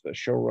 whether it's the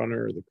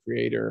showrunner or the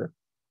creator,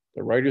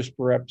 the writers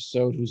per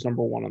episode, who's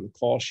number one on the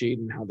call sheet,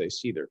 and how they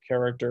see their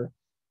character.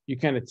 you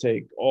kind of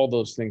take all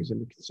those things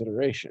into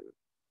consideration.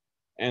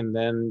 And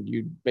then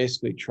you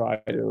basically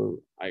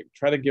I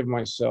try to give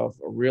myself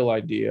a real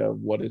idea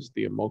of what is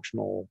the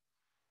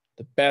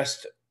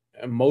best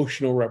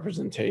emotional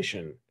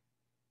representation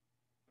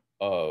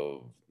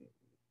of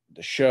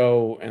the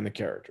show and the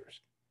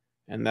characters.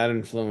 And that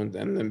influence,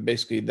 and then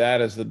basically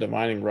that as the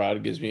divining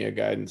rod gives me a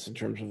guidance in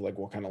terms of like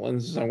what kind of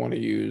lenses I want to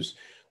use,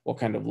 what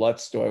kind of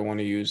LUTs do I want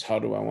to use, how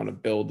do I want to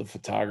build the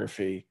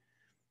photography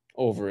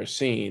over a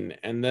scene.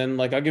 And then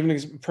like I'll give a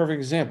perfect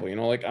example,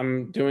 like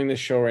I'm doing this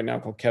show right now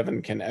called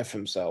Kevin Can F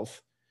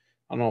Himself.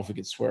 I don't know if we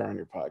could swear on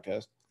your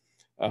podcast,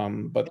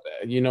 but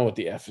you know what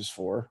the F is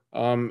for.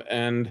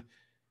 And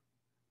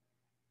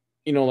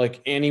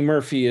like Annie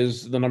Murphy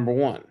is the number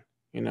one.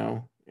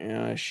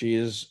 She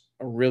is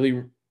a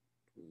really,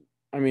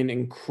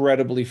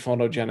 incredibly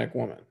photogenic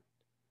woman.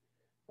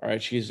 All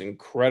right, she's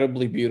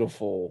incredibly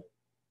beautiful,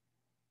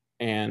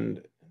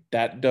 and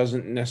that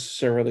doesn't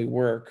necessarily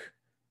work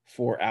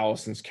for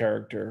Allison's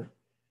character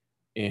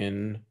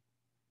in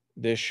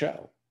this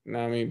show.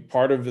 Now,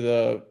 part of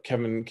the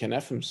Kevin Can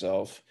F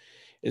Himself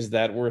is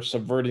that we're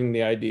subverting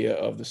the idea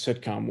of the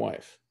sitcom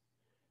wife,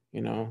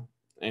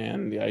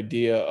 and the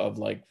idea of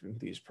like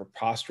these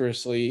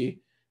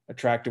preposterously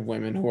attractive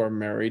women who are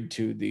married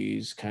to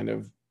these kind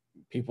of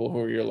people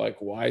who you're like,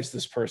 why is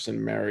this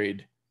person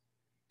married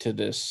to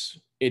this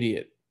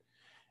idiot?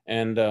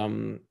 And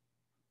the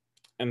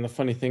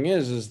funny thing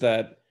is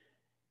that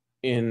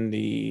in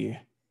the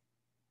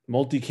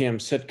multicam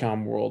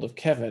sitcom world of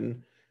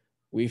Kevin,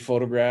 we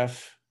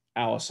photograph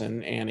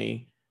Allison,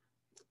 Annie,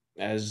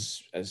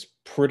 as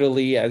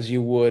prettily as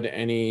you would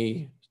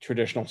any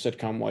traditional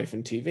sitcom wife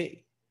in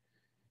TV.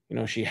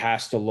 She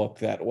has to look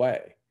that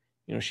way.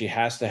 She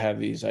has to have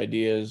these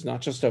ideas,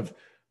 not just of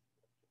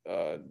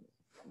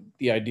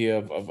the idea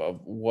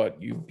of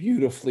what you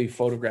beautifully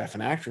photograph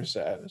an actress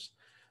as,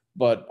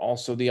 but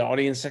also the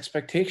audience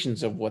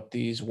expectations of what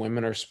these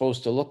women are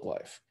supposed to look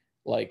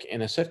like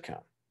in a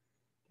sitcom,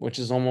 which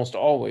is almost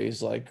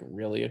always like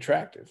really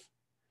attractive,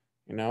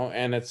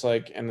 and it's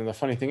like, and then the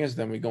funny thing is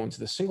then we go into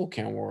the single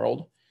cam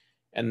world,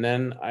 and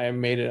then I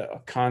made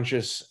a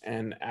conscious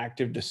and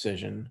active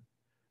decision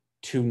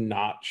to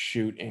not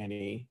shoot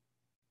Annie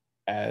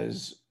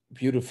as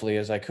beautifully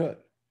as I could,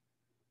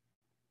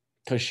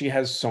 because she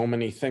has so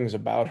many things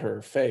about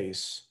her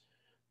face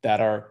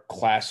that are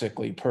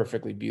classically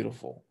perfectly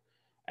beautiful.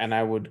 And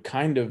I would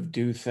kind of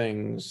do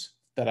things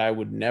that I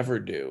would never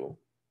do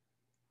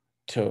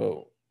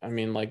to,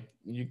 like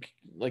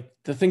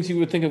the things you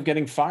would think of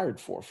getting fired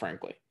for,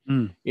 frankly.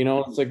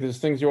 It's like there's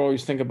things you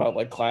always think about,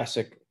 like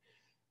classic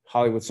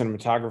Hollywood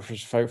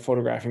cinematographers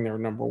photographing their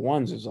number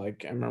ones. Is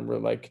like, I remember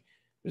like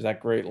there's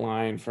that great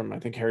line from, I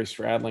think Harry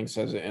Stradling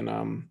says it in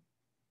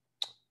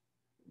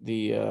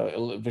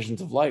the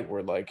Visions of Light,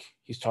 where like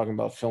he's talking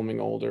about filming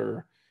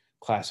older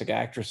classic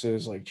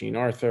actresses like Jean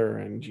Arthur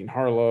and Jean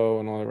Harlow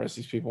and all the rest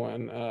of these people,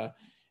 and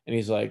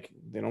he's like,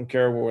 they don't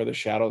care where the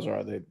shadows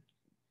are, they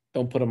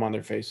don't put them on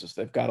their faces,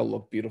 they've got to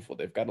look beautiful,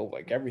 they've got to look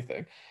like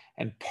everything.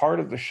 And part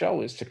of the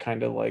show is to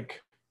kind of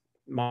like,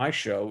 my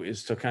show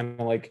is to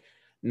kind of like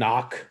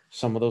knock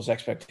some of those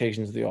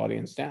expectations of the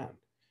audience down,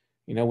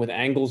 with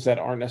angles that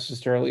aren't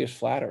necessarily as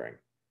flattering.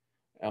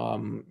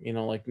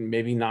 Like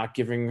maybe not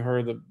giving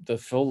her the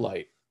fill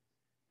light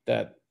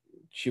that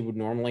she would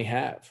normally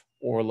have,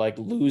 or like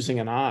losing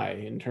an eye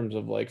in terms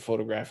of like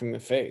photographing the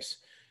face,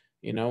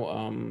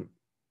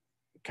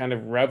 kind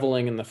of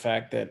reveling in the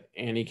fact that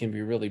Annie can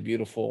be really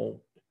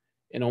beautiful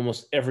in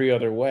almost every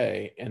other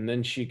way. And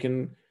then she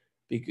can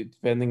be,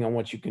 depending on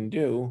what you can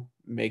do,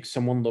 make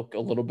someone look a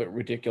little bit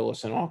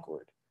ridiculous and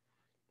awkward.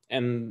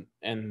 And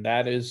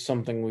that is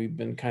something we've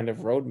been kind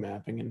of road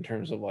mapping in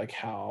terms of like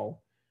how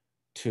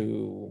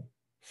to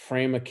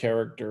frame a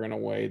character in a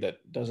way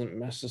that doesn't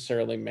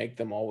necessarily make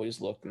them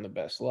always look in the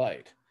best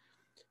light.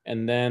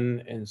 And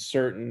then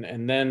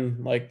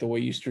like the way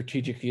you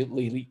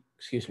strategically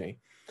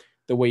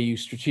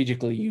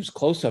use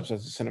close-ups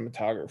as a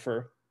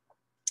cinematographer.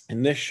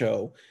 In this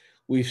show,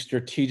 we've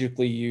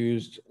strategically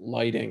used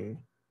lighting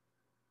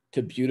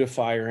to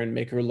beautify her and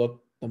make her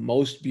look the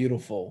most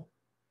beautiful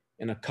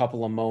in a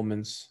couple of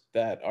moments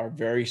that are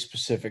very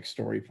specific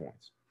story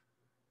points.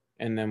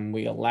 And then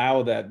we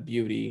allow that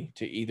beauty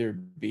to either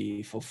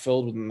be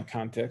fulfilled within the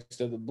context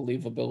of the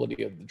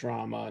believability of the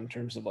drama, in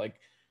terms of like,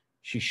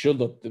 she should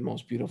look the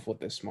most beautiful at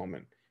this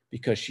moment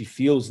because she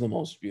feels the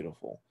most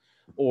beautiful,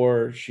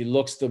 or she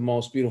looks the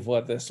most beautiful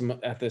at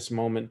this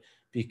moment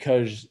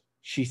because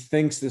she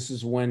thinks this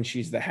is when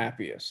she's the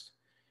happiest.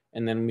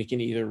 And then we can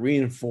either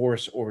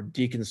reinforce or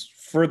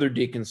further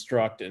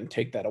deconstruct and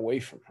take that away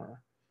from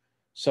her.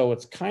 So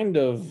it's kind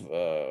of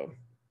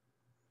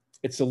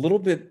it's a little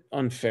bit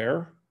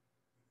unfair,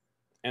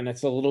 and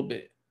it's a little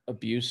bit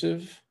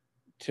abusive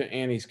to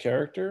Annie's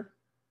character,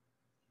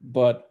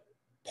 but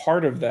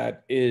part of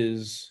that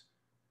is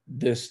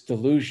this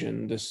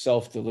delusion, this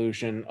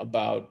self-delusion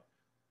about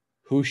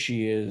who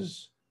she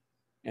is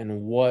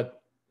and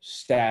what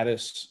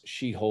status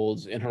she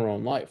holds in her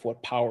own life,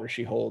 what power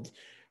she holds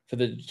for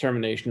the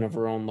determination of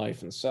her own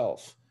life and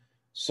self.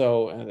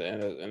 So,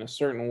 in a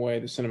certain way,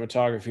 the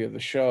cinematography of the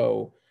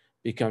show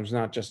becomes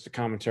not just a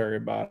commentary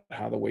about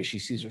how the way she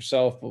sees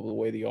herself, but the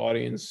way the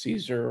audience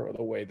sees her, or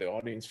the way the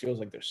audience feels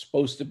like they're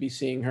supposed to be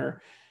seeing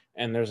her.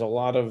 And there's a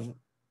lot of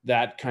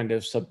that kind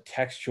of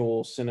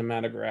subtextual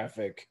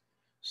cinematographic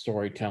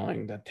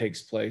storytelling that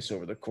takes place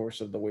over the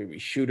course of the way we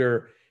shoot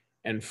her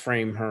and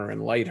frame her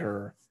and light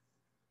her,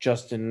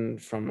 just in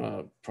from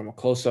a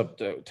close up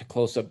to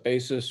close up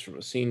basis, from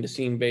a scene to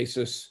scene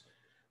basis.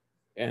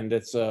 And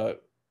it's an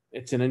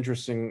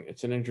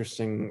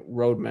interesting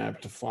roadmap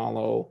to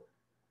follow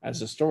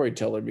as a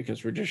storyteller,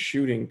 because we're just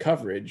shooting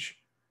coverage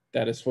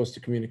that is supposed to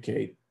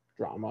communicate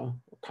drama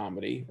or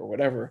comedy or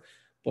whatever,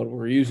 but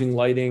we're using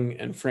lighting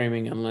and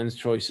framing and lens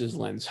choices,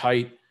 lens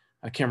height,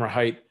 camera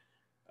height,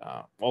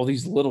 all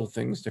these little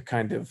things to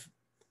kind of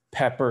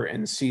pepper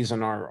and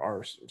season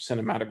our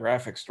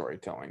cinematographic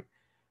storytelling.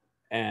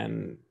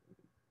 And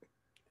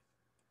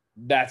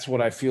that's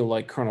what I feel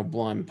like Colonel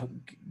Blimp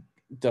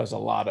does a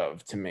lot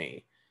of, to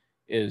me,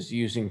 is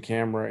using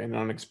camera in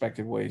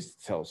unexpected ways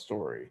to tell a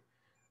story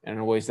and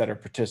in ways that are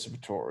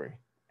participatory.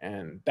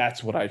 And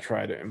that's what I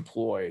try to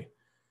employ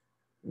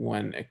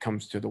when it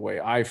comes to the way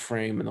I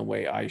frame and the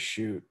way I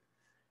shoot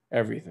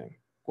everything,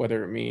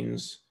 whether it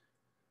means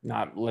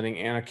not letting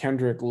Anna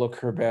Kendrick look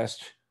her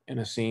best in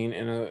a scene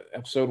in an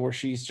episode where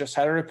she's just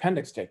had her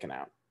appendix taken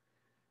out.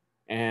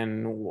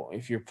 And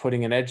if you're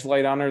putting an edge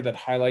light on her that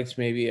highlights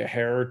maybe a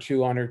hair or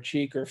two on her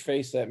cheek or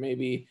face that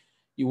maybe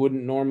you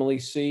wouldn't normally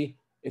see,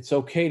 it's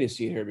okay to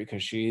see her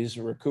because she's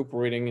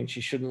recuperating and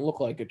she shouldn't look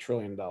like $1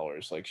 trillion,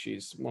 like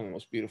she's one of the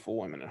most beautiful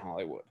women in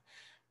Hollywood.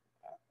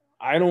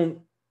 I don't,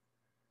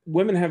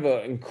 women have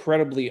an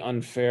incredibly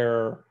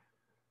unfair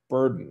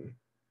burden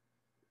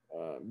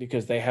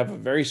because they have a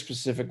very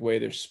specific way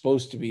they're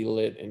supposed to be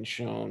lit and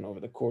shown over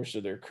the course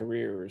of their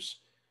careers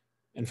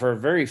and for a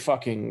very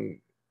fucking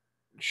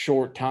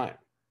short time.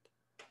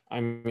 I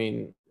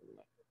mean,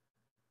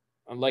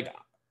 like,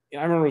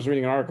 I remember I was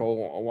reading an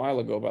article a while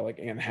ago about like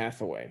Anne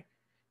Hathaway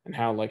and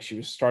how like she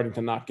was starting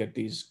to not get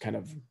these kind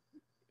of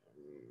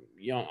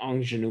young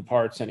ingenue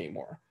parts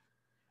anymore.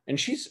 And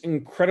she's an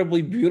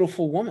incredibly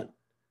beautiful woman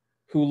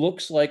who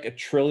looks like $1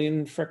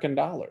 trillion frickin'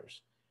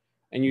 dollars.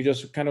 And you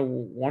just kind of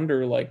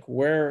wonder like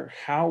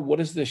what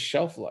is this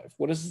shelf life?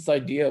 What is this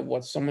idea of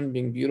what someone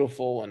being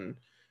beautiful? And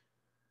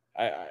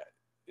I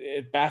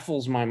it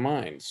baffles my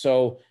mind.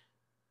 So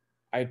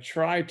I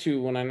try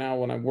to, when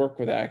I work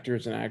with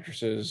actors and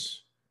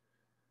actresses,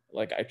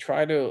 like I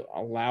try to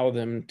allow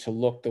them to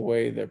look the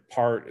way their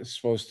part is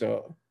supposed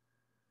to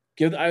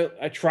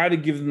I try to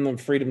give them the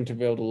freedom to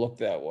be able to look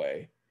that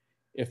way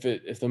if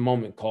the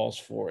moment calls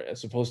for it,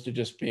 as opposed to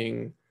just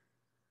being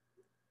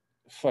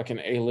fucking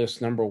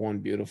A-list number one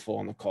beautiful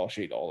on the call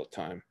sheet all the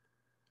time.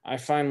 I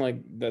find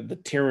like the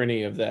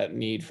tyranny of that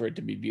need for it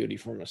to be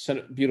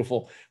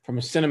beautiful from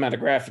a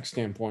cinematographic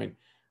standpoint.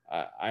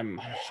 I'm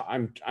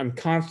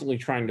constantly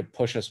trying to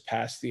push us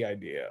past the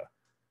idea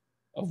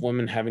of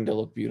women having to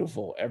look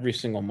beautiful every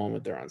single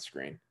moment they're on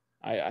screen.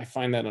 I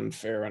find that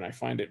unfair, and I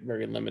find it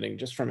very limiting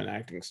just from an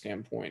acting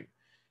standpoint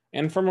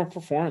and from a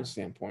performance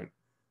standpoint.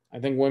 I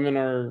think women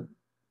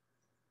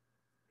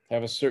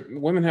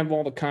have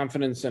all the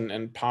confidence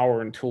and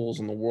power and tools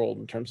in the world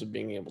in terms of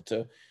being able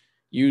to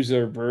use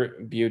their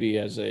beauty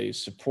as a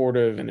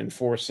supportive and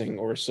enforcing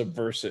or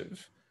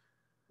subversive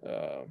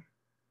uh,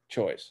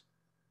 choice.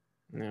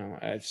 No,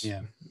 it's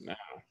Yeah. no.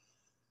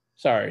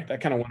 Sorry, that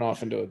kind of went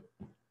off into a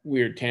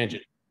weird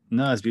tangent.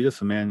 No, it's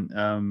beautiful, man.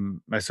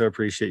 I so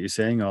appreciate you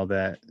saying all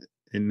that.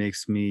 It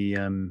makes me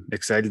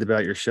excited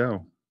about your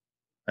show.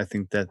 I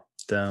think that,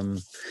 um,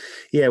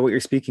 yeah, what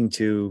you're speaking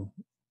to,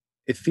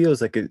 it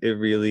feels like it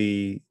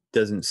really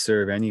doesn't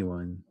serve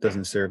anyone,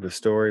 doesn't serve the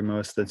story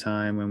most of the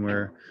time when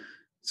we're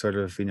sort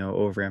of,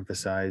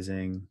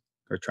 overemphasizing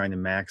or trying to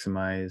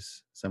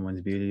maximize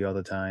someone's beauty all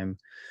the time.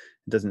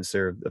 It doesn't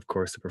serve, of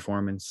course, the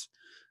performance.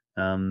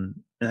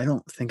 And I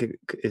don't think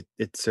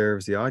it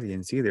serves the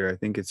audience either. I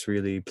think it's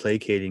really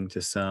placating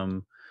to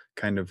some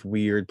kind of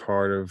weird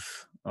part of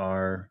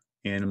our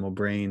animal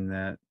brain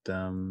that,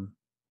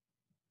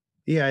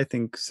 yeah, I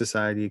think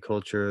society,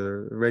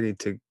 culture, are ready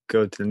to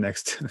go to the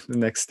next the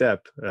next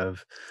step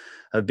of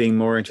being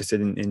more interested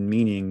in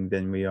meaning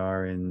than we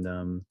are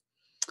in,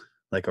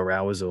 like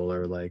arousal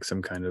or like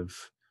some kind of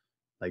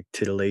like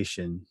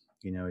titillation.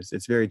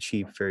 It's very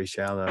cheap, very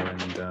shallow,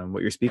 and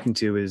what you're speaking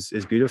to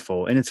is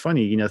beautiful. And it's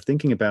funny,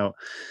 thinking about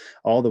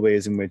all the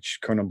ways in which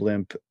Colonel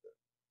Blimp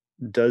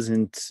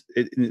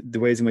the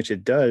ways in which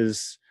it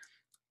does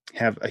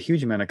have a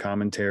huge amount of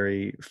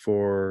commentary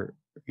for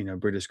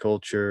British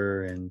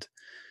culture and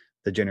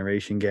the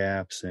generation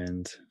gaps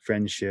and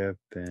friendship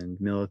and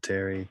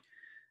military.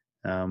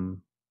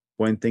 um,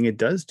 One thing it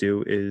does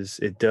do is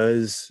it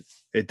does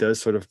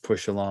sort of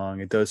push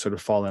along, it does sort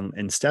of fall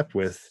in step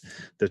with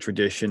the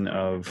tradition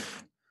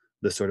of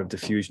the sort of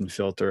diffusion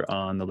filter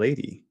on the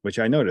lady, which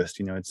I noticed.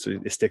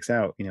 It sticks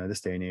out,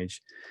 this day and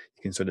age.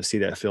 You can sort of see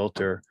that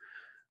filter,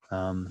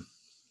 um,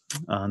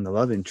 on the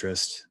love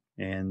interest.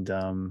 And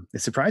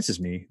it surprises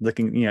me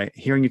looking,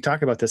 hearing you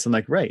talk about this. I'm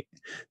like, right,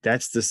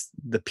 that's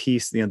the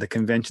piece, the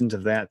conventions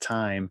of that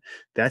time.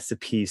 That's the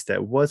piece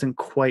that wasn't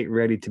quite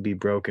ready to be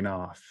broken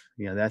off.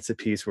 That's a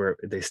piece where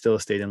they still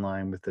stayed in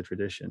line with the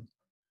tradition.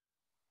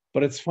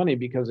 But it's funny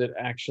because it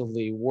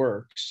actually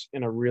works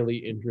in a really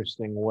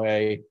interesting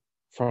way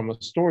from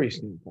a story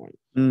standpoint.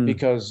 Mm,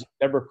 Because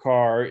Deborah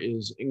Carr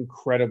is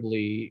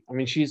incredibly, I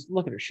mean,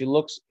 look at her. She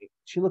looks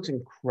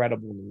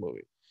incredible in the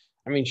movie.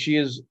 I mean, she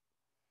is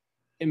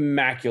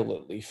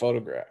immaculately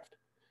photographed.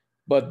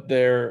 But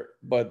the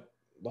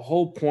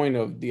whole point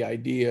of the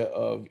idea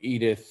of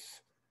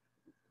Edith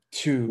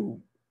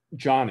to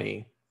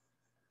Johnny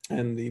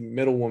and the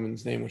middle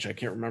woman's name, which I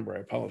can't remember, I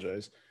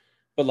apologize,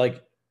 but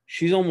like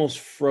she's almost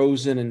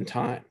frozen in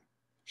time.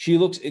 She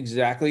looks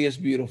exactly as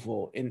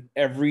beautiful in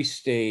every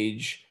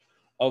stage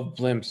of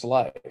Blimp's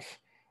life.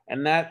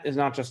 And that is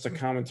not just a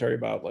commentary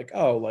about like,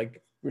 oh,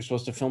 like we're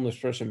supposed to film this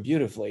person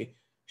beautifully.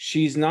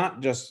 She's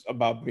not just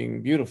about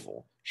being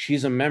beautiful.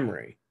 She's a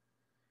memory.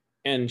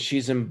 And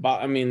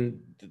I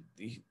mean,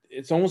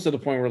 it's almost to the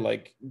point where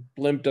like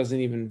Blimp doesn't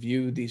even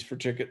view these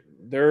particular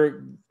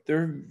they're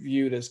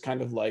viewed as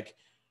kind of like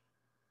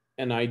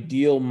an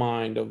ideal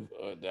mind of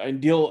an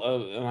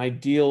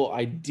ideal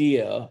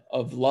idea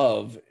of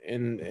love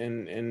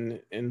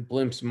in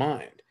Blimp's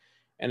mind.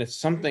 And it's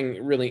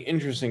something really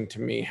interesting to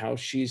me how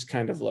she's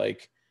kind of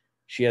like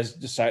she has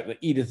decided that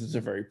Edith is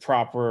a very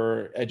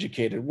proper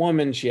educated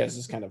woman. She has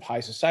this kind of high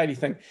society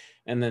thing.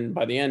 And then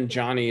by the end,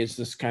 Johnny is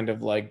this kind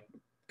of like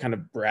kind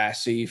of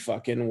brassy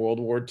fucking World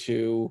War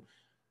II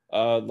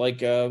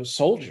like a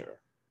soldier.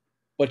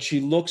 But she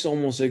looks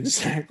almost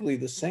exactly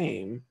the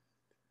same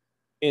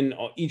in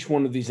each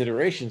one of these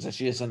iterations that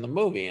she is in the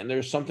movie. And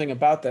there's something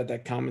about that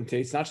that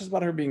commentates not just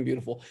about her being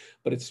beautiful,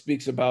 but it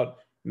speaks about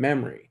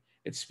memory.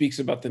 It speaks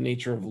about the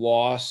nature of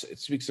loss. It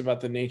speaks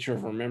about the nature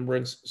of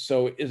remembrance.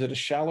 So is it a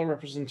shallow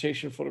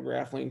representation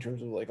photographically in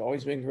terms of like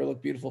always making her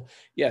look beautiful?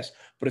 Yes,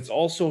 but it's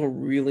also a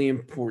really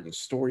important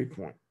story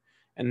point.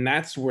 And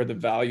that's where the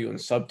value and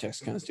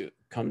subtext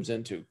comes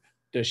into.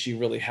 Does she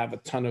really have a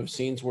ton of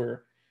scenes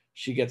where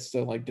she gets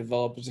to like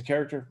develop as a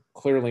character?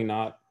 Clearly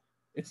not.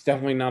 It's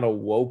definitely not a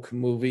woke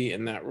movie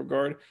in that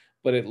regard,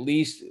 but at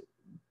least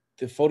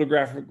the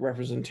photographic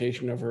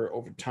representation of her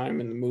over time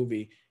in the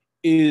movie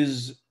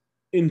is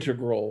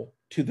integral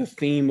to the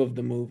theme of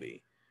the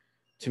movie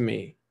to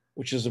me,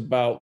 which is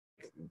about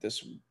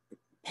this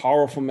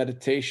powerful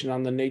meditation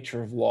on the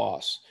nature of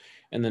loss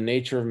and the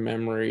nature of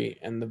memory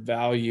and the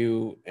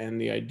value and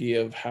the idea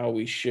of how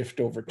we shift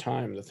over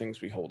time, the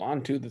things we hold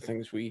on to, the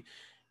things we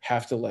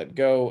have to let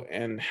go,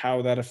 and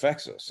how that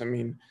affects us.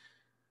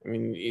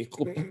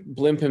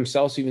 Blimp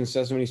himself even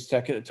says when he's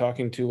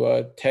talking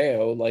to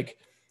Teo, like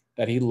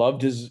that he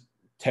loved his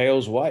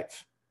Teo's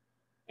wife,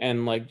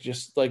 and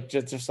just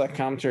that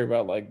commentary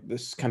about like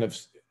this kind of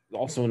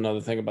also another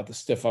thing about the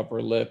stiff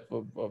upper lip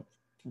of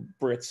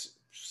Brits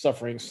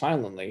suffering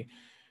silently.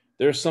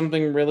 There's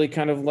something really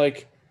kind of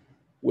like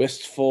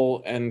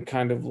wistful and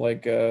kind of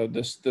like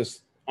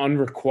this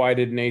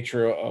unrequited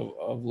nature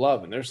of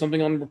love, and there's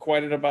something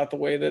unrequited about the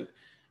way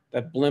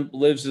that Blimp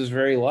lives his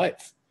very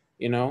life,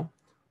 you know.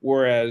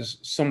 Whereas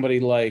somebody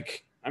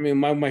like, I mean,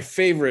 my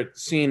favorite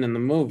scene in the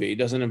movie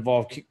doesn't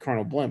involve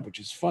Colonel Blimp, which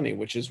is funny,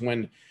 which is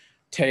when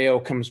Teo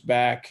comes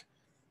back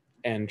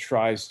and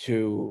tries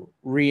to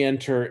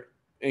re-enter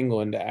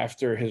England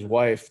after his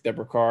wife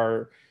Deborah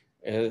Carr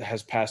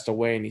has passed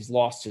away and he's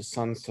lost his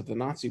sons to the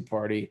Nazi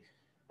Party.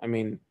 I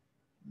mean,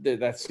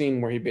 that scene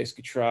where he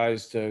basically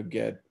tries to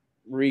get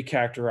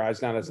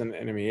recharacterized not as an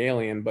enemy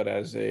alien but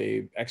as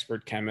a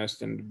expert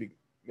chemist and to be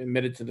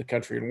admitted to the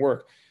country and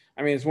work.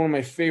 I mean, it's one of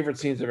my favorite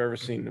scenes I've ever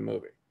seen in a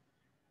movie.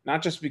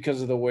 Not just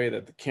because of the way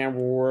that the camera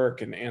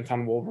work and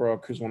Anton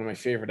Wolbrook, who's one of my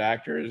favorite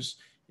actors,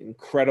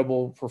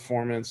 incredible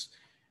performance,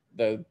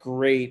 the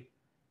great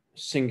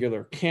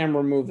singular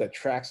camera move that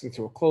tracks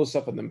into a close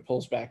up and then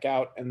pulls back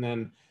out, and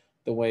then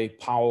the way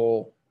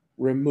Powell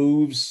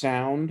removes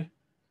sound.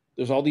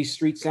 There's all these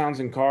street sounds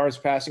and cars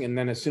passing, and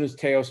then as soon as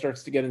Teo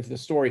starts to get into the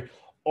story,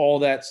 all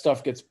that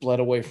stuff gets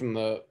bled away from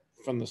the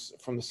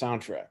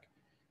soundtrack,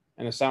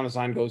 and the sound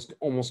design goes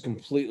almost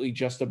completely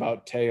just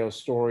about Teo's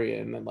story.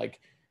 And then like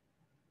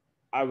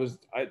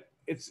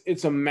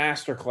it's a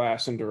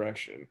masterclass in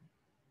direction,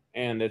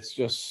 and it's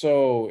just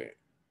so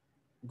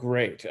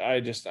great. I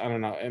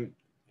don't know,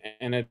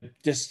 and it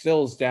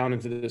distills down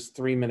into this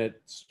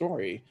 3-minute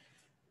story,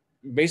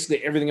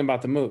 basically everything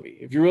about the movie.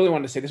 If you really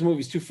want to say this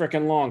movie's too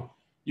freaking long,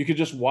 you could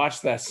just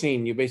watch that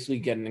scene. You basically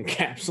get an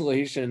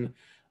encapsulation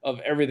of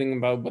everything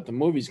about what the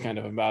movie's kind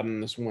of about in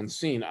this one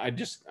scene. I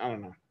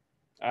don't know.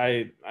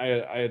 I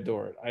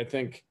adore it. I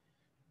think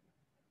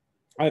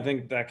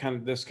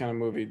that this kind of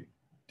movie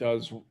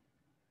does.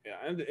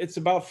 It's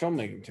about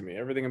filmmaking to me.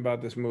 Everything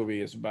about this movie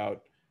is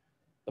about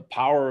the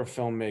power of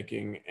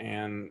filmmaking,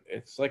 and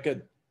it's like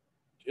a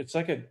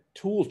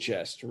tool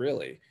chest,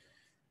 really.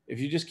 If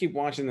you just keep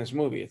watching this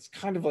movie, it's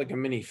kind of like a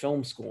mini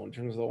film school in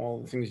terms of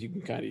all the things you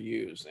can kind of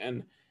use.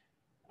 And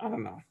I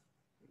don't know,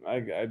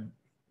 I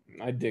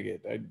I dig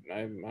it.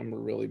 I'm a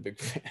really big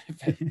fan of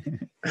it.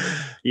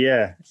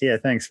 Yeah,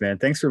 thanks, man.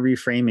 Thanks for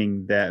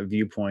reframing that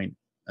viewpoint,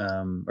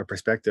 or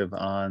perspective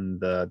on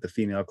the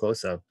female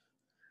close-up.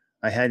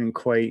 I hadn't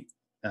quite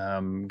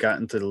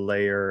gotten to the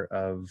layer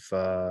of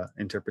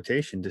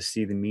interpretation to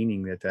see the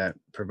meaning that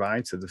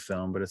provides to the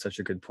film, but it's such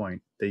a good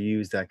point. They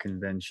use that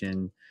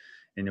convention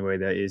in a way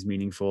that is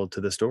meaningful to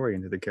the story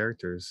and to the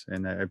characters,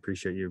 and I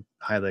appreciate you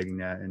highlighting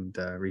that and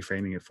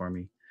reframing it for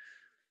me.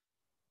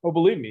 Oh,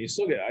 believe me, I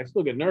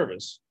still get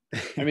nervous.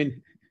 I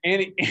mean,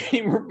 Annie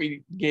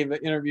Murphy gave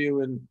an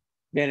interview in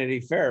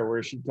Vanity Fair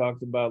where she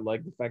talked about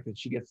like the fact that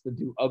she gets to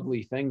do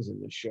ugly things in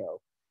the show,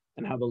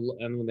 and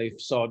and when they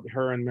saw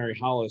her and Mary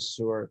Hollis,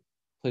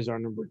 plays our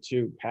number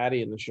two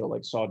Patty in the show,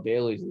 like saw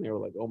dailies, and they were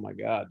like, oh my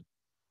god,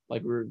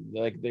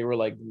 they were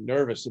like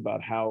nervous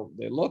about how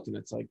they looked, and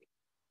it's like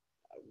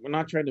we're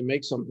not trying to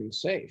make something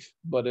safe,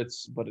 but it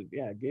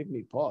gave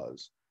me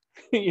pause,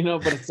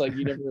 But it's like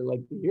you never really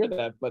like to hear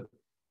that, but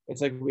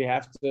it's like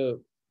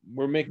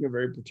we're making a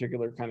very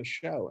particular kind of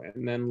show,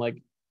 and then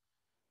like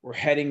we're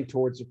heading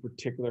towards a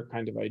particular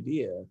kind of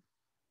idea,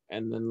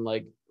 and then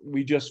like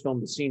we just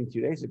filmed a scene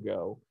 2 days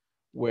ago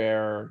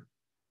where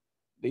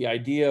the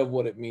idea of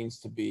what it means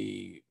to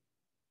be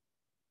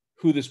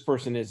who this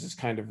person is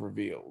kind of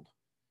revealed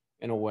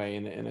in a way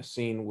in a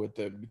scene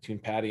between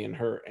Patty and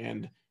her,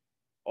 and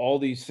all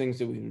these things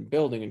that we've been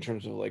building in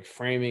terms of like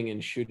framing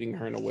and shooting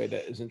her in a way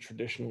that isn't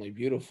traditionally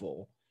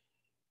beautiful,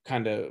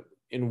 kind of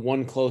in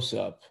one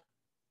close-up,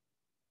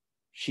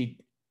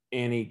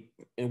 Annie,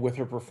 and with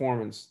her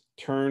performance,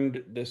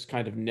 turned this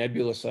kind of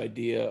nebulous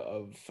idea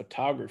of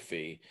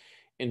photography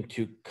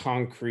into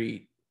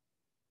concrete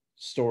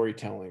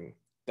storytelling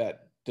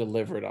that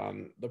delivered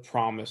on the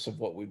promise of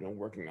what we've been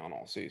working on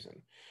all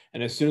season.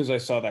 And as soon as I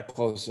saw that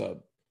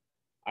close-up,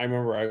 I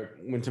remember I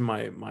went to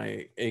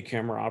my A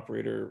camera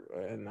operator,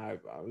 and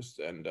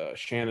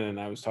Shannon and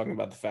I was talking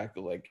about the fact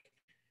that like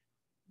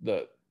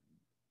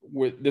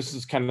this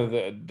is kind of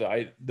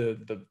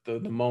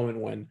the moment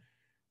when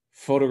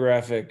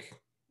photographic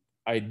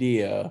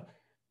idea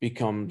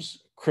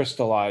becomes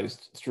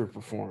crystallized through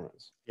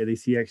performance.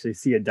 Yeah, actually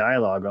see a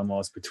dialogue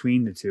almost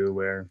between the two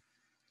where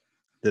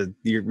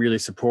you're really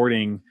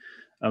supporting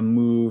a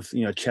move,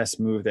 chess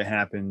move that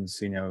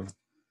happens,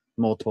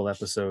 multiple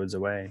episodes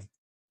away.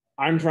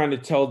 I'm trying to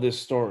tell this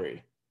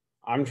story.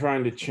 I'm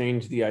trying to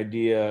change the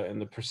idea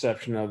and the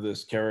perception of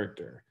this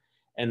character.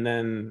 And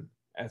then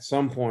at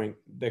some point,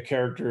 the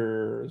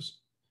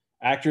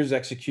actor's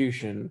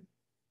execution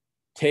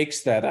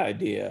takes that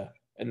idea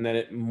and then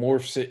it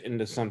morphs it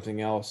into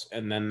something else.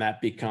 And then that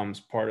becomes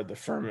part of the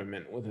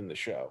firmament within the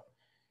show.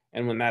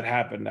 And when that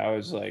happened, I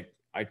was like,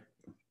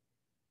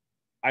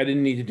 I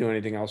didn't need to do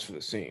anything else for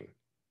the scene.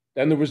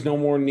 Then there was no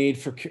more need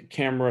for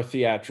camera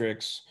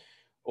theatrics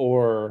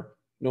or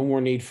no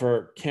more need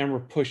for camera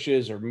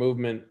pushes or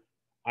movement.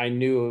 I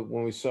knew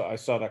when I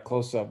saw that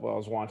close up while I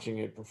was watching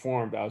it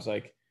performed, I was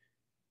like,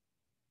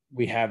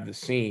 we have the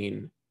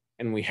scene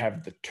and we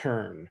have the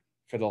turn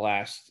for the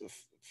last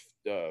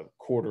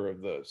quarter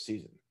of the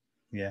season.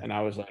 Yeah. And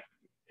I was like,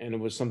 and it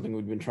was something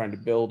we'd been trying to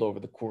build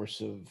over the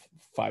course of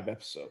 5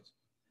 episodes.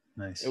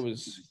 Nice.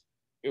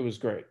 It was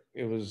great.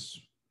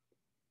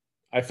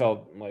 I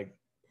felt like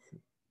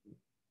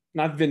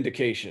not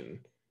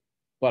vindication,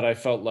 but I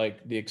felt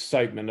like the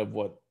excitement of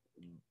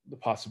the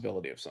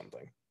possibility of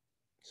something.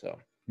 So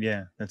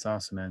yeah, that's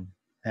awesome, man.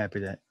 Happy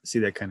to see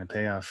that kind of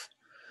payoff.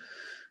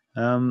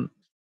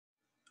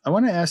 I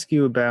want to ask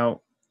you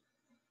about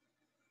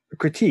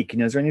critique.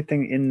 Is there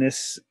anything in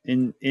this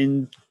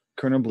in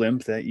Colonel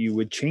Blimp that you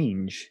would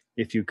change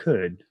if you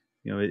could?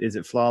 Is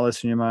it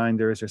flawless in your mind,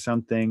 or is there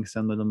some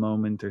little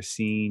moment or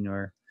scene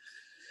or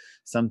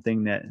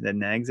something that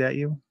nags at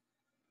you?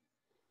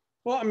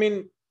 Well, I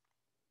mean,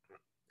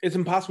 it's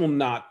impossible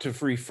not to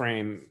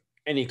reframe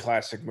any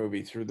classic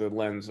movie through the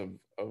lens of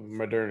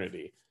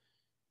modernity,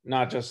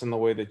 not just in the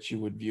way that you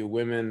would view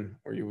women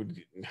or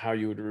how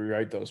you would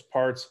rewrite those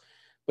parts,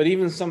 but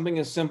even something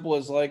as simple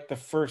as like the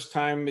first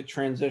time it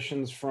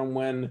transitions from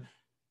when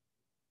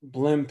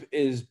Blimp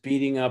is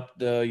beating up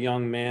the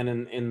young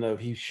man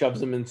he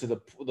shoves him into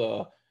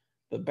the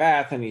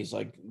bath, and he's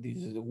like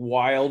these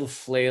wild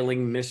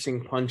flailing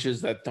missing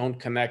punches that don't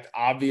connect,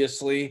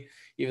 obviously,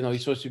 even though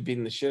he's supposed to be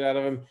beating the shit out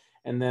of him.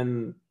 And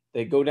then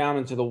they go down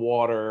into the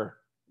water,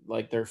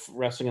 like they're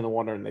wrestling in the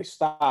water, and they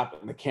stop,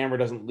 and the camera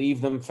doesn't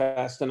leave them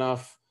fast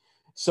enough.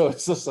 So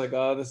it's just like,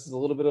 oh, this is a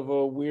little bit of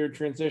a weird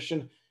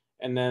transition.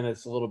 And then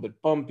it's a little bit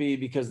bumpy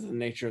because the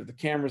nature of the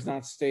camera is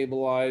not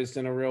stabilized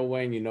in a real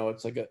way. And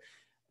it's like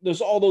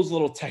there's all those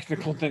little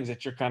technical things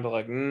that you're kind of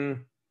like,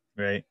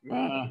 right.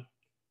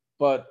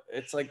 But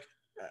it's like,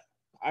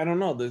 I don't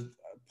know. The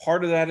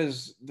part of that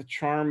is the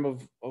charm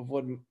of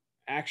what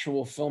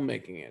actual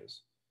filmmaking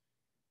is.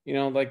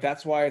 Like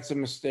that's why it's a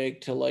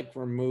mistake to like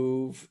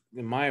remove,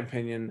 in my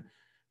opinion,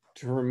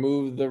 to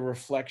remove the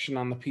reflection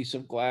on the piece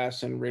of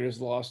glass in Raiders of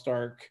the Lost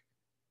Ark,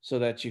 so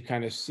that you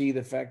kind of see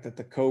the fact that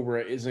the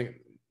Cobra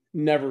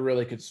never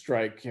really could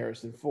strike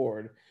Harrison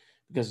Ford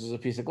because there's a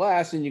piece of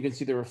glass and you can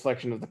see the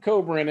reflection of the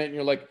Cobra in it. And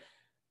you're like,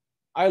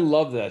 I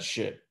love that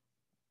shit.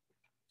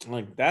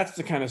 Like, that's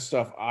the kind of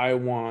stuff I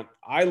want.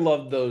 I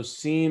love those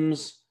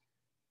seams.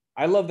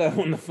 I love that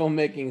when the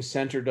filmmaking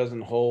center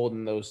doesn't hold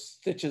and those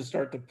stitches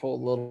start to pull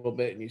a little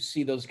bit and you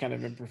see those kind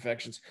of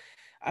imperfections.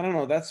 I don't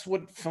know. That's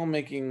what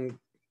filmmaking.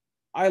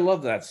 I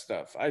love that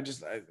stuff.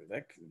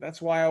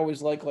 That's why I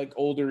always like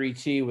older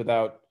ET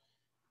without,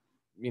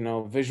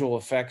 visual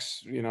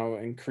effects,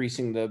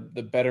 increasing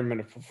the betterment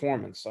of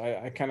performance.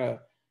 I kind of,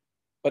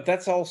 but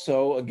that's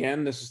also,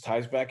 again,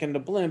 ties back into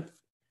Blimp.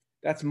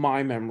 That's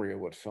my memory of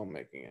what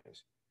filmmaking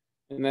is.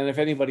 And then if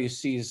anybody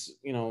sees,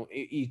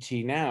 ET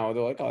now,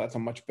 they're like, oh, that's a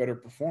much better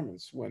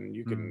performance when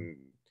you can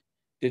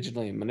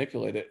digitally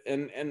manipulate it.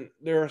 And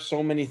there are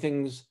so many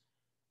things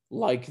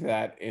like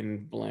that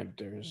in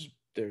Blimp.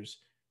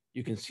 There's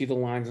you can see the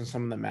lines in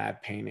some of the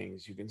matte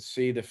paintings. You can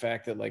see the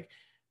fact that like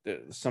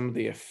some of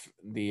the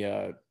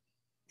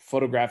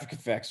photographic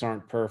effects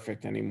aren't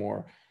perfect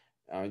anymore.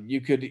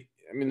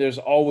 There's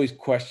always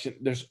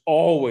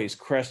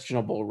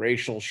questionable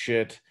racial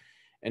shit,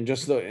 and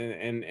just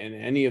in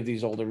any of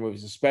these older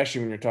movies,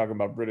 especially when you're talking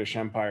about British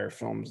Empire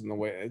films and the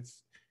way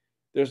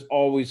there's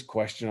always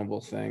questionable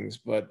things.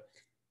 But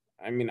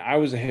I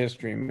was a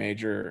history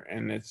major,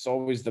 and it's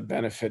always the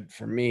benefit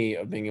for me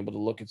of being able to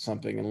look at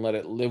something and let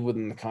it live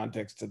within the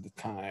context of the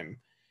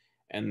time,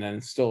 and then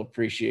still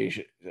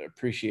appreciate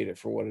it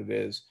for what it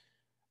is.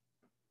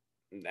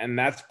 And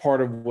that's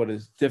part of what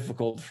is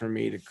difficult for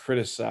me to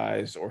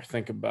criticize or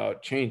think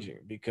about changing,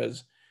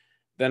 because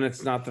then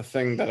it's not the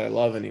thing that I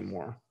love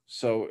anymore.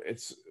 So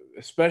it's,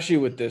 especially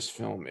with this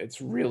film,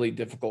 it's really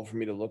difficult for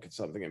me to look at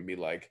something and be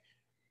like,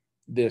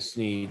 this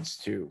needs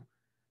to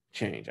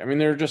change.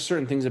 There are just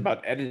certain things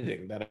about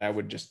editing that I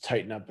would just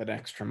tighten up an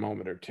extra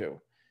moment or two.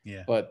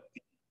 Yeah. But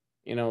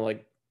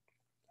like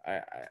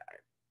I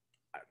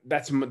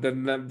that's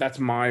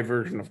my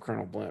version of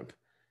Colonel Blimp.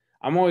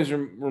 I'm always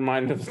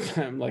reminded of the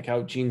time, like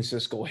how Gene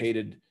Siskel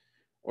hated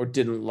or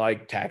didn't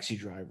like Taxi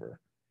Driver.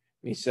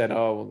 And he said,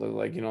 "Oh, well,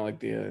 like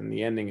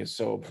the ending is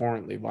so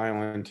abhorrently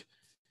violent,"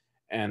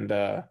 and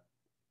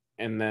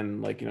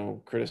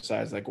then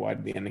criticized like, why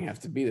did the ending have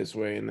to be this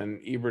way? And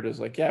then Ebert is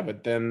like, yeah,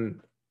 but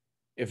then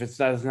if it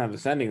doesn't have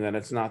this ending, then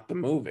it's not the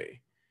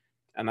movie.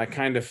 And I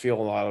kind of feel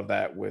a lot of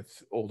that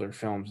with older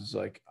films. Is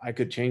like, I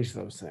could change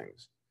those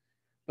things,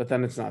 but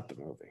then it's not the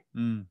movie.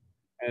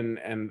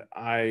 And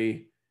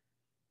I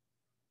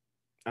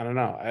don't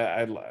know.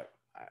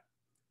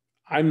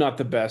 I'm not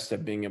the best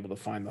at being able to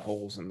find the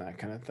holes in that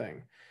kind of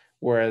thing.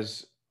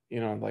 Whereas,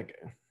 like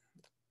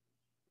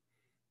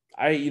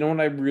what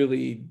I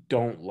really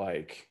don't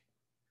like,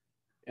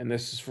 and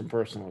this is from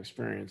personal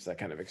experience that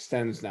kind of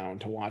extends now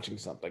into watching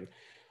something.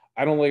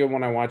 I don't like it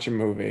when I watch a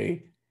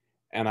movie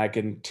and I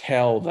can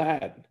tell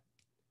that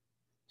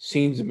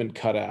scenes have been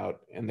cut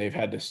out and they've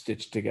had to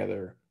stitch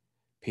together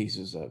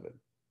pieces of it,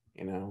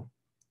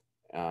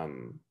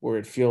 where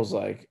it feels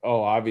like,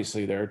 oh,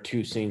 obviously there are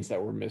two scenes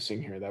that we're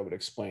missing here that would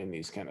explain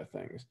these kind of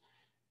things.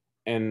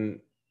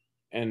 And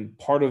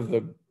part of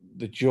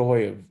the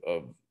joy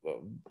of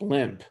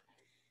Blimp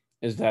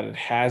is that it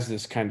has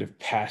this kind of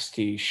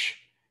pastiche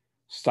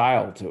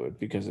style to it,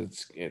 because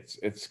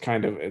it's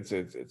kind of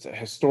it's a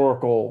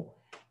historical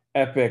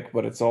epic,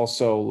 but it's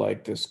also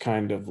like this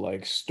kind of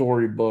like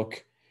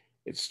storybook.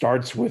 It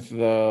starts with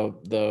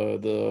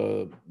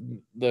the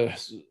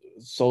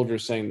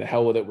soldiers saying, "The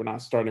hell with it, we're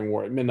not starting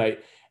war at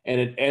midnight," and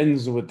it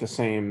ends with the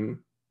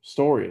same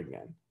story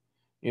again.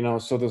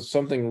 So there's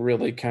something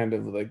really kind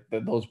of like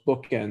that. Those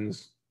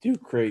bookends do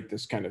create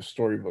this kind of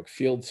storybook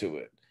feel to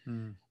it.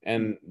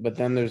 But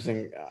then there's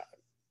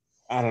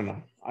I don't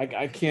know.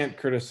 I can't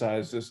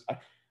criticize this.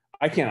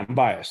 I can't. I'm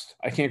biased.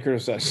 I can't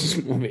criticize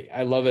this movie.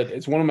 I love it.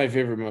 It's one of my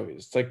favorite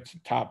movies. It's like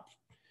top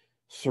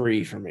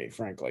 3 for me,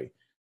 frankly.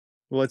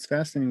 Well, it's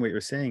fascinating what you're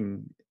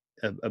saying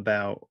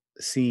about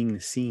seeing the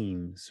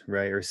seams,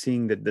 right? Or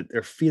seeing that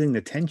or feeling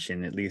the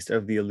tension, at least,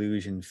 of the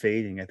illusion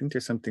fading. I think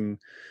there's something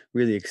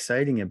really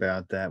exciting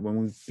about that when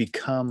we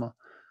become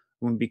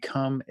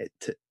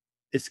it.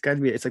 It's got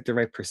to be. It's like the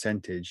right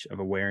percentage of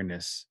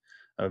awareness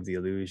of the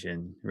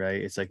illusion,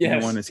 right? It's like you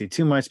don't want Yes. to see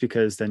too much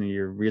because then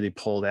you're really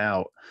pulled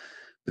out.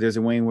 But there's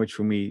a way in which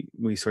when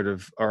we sort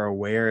of are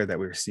aware that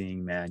we're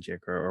seeing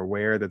magic, or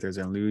aware that there's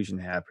an illusion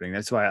happening.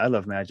 That's why I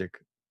love magic,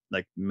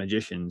 like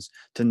magicians,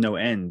 to no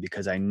end,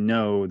 because I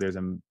know there's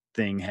a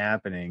thing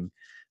happening,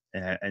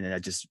 and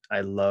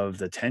I love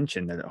the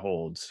tension that it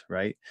holds,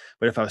 right?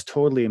 But if I was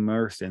totally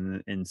immersed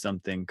in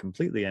something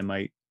completely, I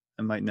might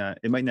not,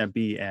 it might not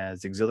be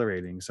as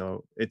exhilarating.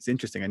 So it's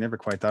interesting. I never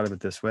quite thought of it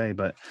this way,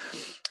 but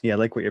yeah, I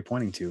like what you're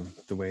pointing to,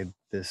 the way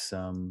this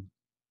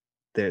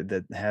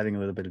that having a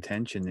little bit of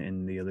tension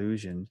in the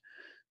illusion,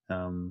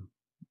 um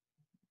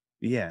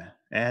yeah,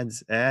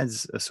 adds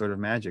a sort of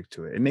magic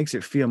to it. It makes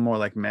it feel more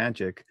like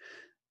magic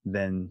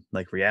than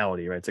like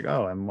reality, right? It's like,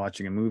 oh, I'm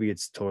watching a movie,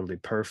 it's totally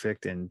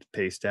perfect and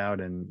paced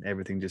out and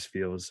everything just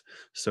feels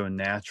so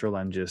natural.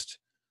 I'm just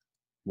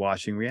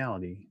watching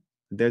reality.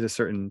 There's a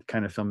certain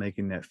kind of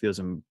filmmaking that feels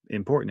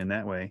important in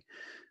that way,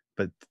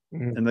 but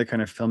Mhm. another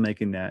kind of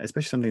filmmaking that,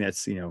 especially something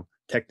that's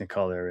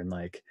technicolor and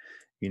like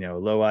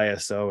low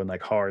ISO and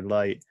like hard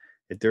light,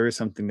 if there is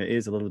something that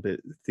is a little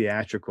bit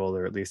theatrical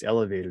or at least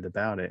elevated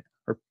about it,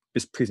 or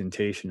just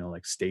presentational,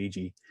 like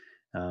stagey,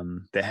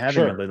 that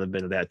having a Sure. little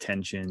bit of that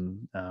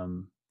tension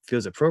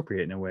feels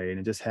appropriate in a way, and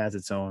it just has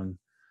its own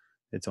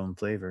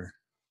flavor.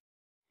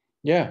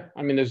 Yeah.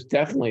 I mean, there's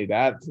definitely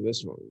that to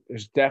this movie.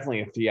 There's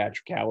definitely a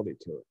theatricality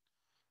to it,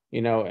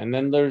 and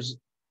then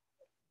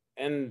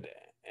and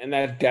and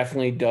that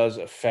definitely does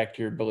affect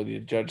your ability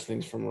to judge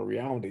things from a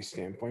reality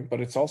standpoint,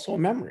 but it's also a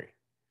memory.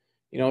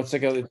 It's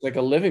like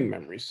a living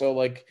memory. So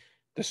like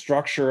the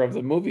structure of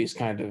the movie is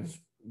kind of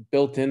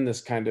built in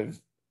this kind of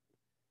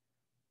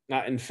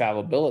not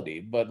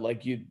infallibility, but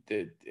like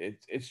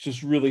it's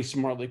just really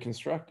smartly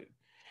constructed.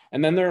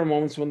 And then there are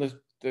moments when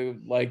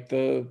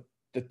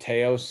the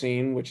Teo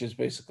scene, which is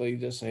basically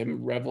just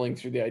him reveling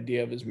through the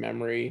idea of his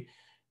memory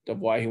of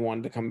why he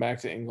wanted to come back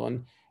to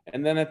England.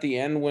 And then at the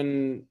end,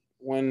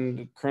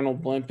 when Colonel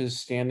Blimp is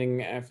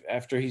standing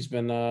after he's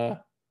been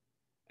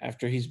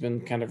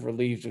kind of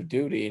relieved of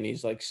duty, and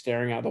he's like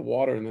staring out the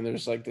water, and then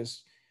there's like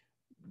this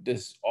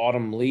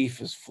autumn leaf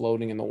is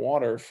floating in the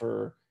water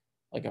for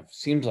like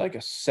seems like a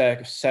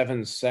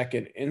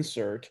 7-second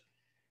insert,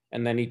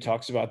 and then he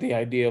talks about the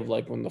idea of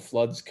like when the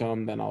floods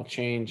come, then I'll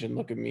change, and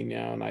look at me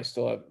now, and I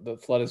still have the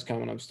flood has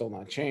come and I'm still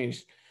not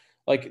changed.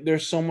 Like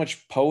there's so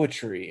much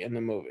poetry in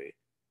the movie.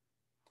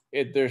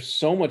 There's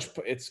so much.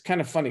 It's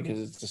kind of funny because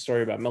it's a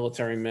story about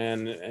military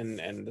men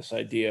and this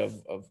idea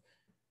of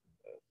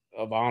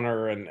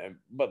honor, and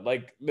but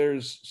like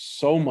there's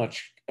so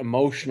much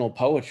emotional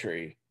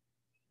poetry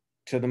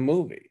to the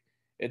movie.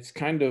 It's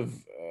kind of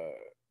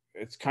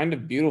it's kind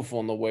of beautiful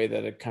in the way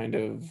that it kind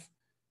of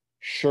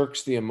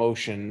shirks the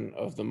emotion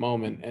of the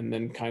moment and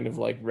then kind of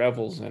like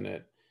revels in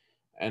it.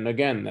 And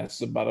again,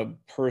 that's about a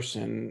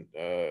person,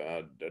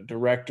 a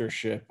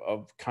directorship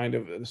of kind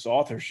of this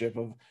authorship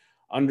of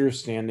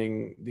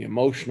understanding the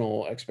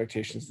emotional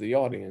expectations of the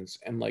audience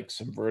and like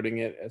subverting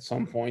it at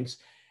some points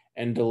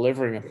and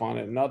delivering upon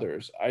it in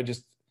others. I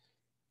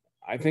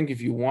think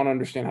if you want to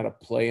understand how to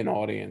play an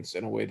audience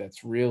in a way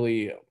that's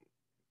really a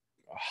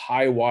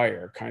high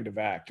wire kind of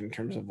act in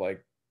terms of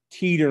like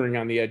teetering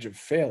on the edge of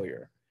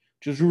failure,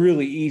 which is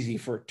really easy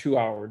for a 2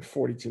 hour and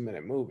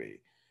 42-minute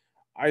movie.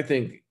 I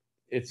think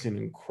it's an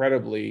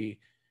incredibly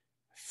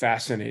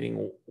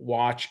fascinating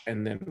watch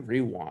and then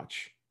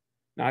rewatch,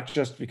 not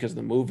just because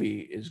the movie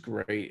is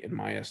great in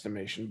my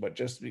estimation, but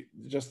just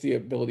the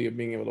ability of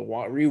being able to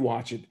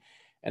rewatch it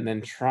and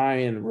then try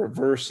and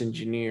reverse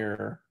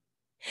engineer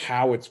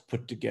how it's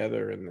put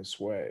together in this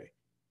way.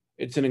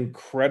 It's an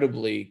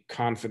incredibly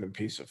confident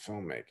piece of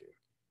filmmaking.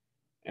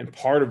 And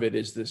part of it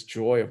is this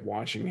joy of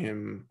watching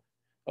him,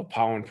 of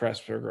Powell and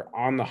Pressburger,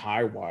 on the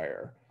high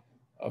wire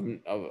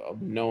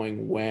of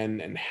knowing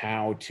when and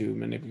how to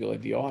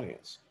manipulate the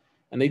audience.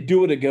 And they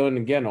do it again and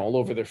again all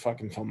over their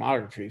fucking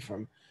filmography,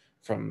 from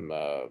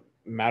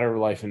Matter of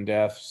Life and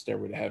Death,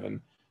 Stairway to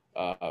Heaven,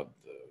 uh,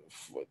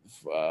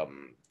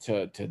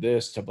 to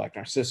this, to Black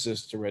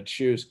Narcissus, to Red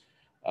Shoes.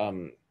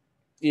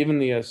 Even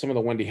the some of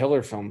the Wendy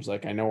Hiller films,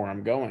 like I Know Where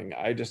I'm Going.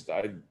 I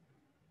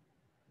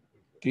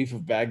Thief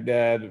of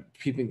Baghdad,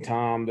 Peeping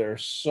Tom. There are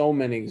so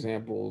many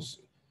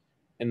examples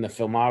in the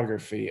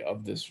filmography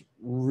of this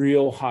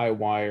real high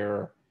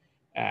wire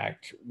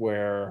act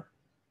where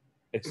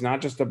it's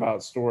not just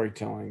about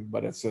storytelling,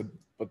 but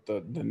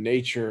the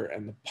nature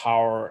and the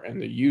power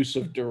and the use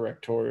of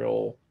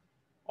directorial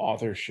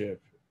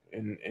authorship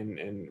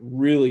and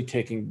really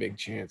taking big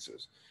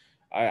chances.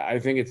 I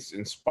think it's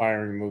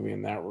inspiring movie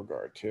in that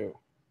regard too.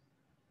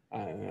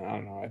 I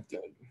don't know.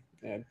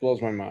 It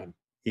blows my mind.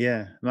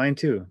 Yeah, mine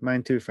too,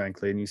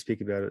 frankly. And you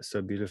speak about it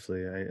so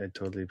beautifully. I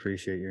totally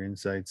appreciate your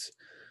insights.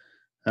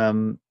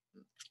 Um,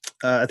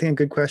 I think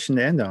a good question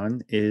to end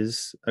on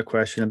is a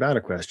question about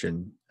a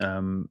question.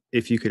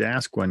 If you could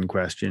ask one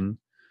question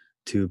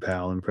to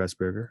Powell and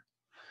Pressburger,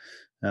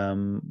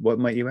 what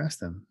might you ask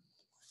them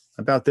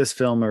about this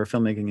film or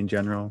filmmaking in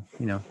general?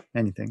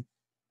 Anything.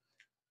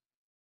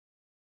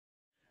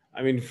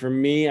 I mean, for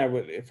me, I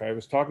would, if I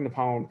was talking to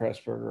Powell and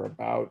Pressburger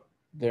about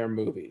their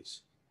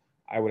movies,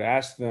 I would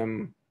ask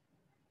them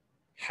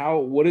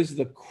what is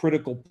the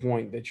critical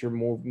point that you're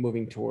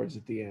moving towards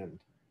at the end?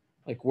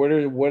 Like, what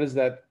is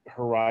that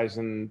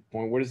horizon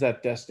point? What is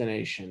that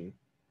destination?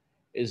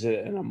 Is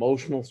it an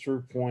emotional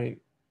through point?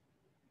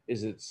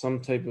 Is it some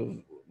type of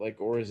like,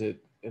 or is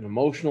it an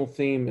emotional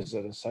theme? Is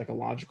it a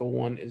psychological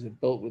one? Is it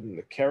built within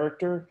the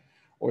character,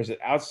 or is it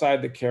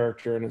outside the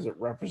character and is it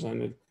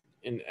represented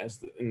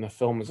in the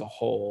film as a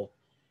whole?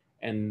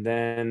 And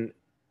then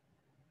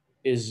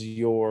is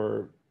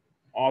your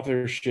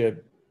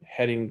authorship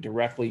heading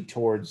directly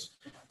towards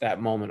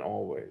that moment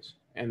always?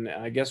 And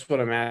I guess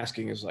what I'm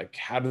asking is like,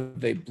 how do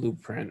they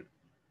blueprint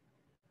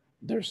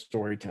their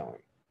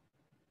storytelling?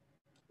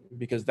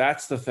 Because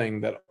that's the thing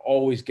that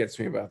always gets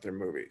me about their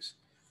movies.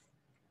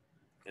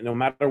 And no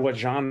matter what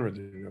genre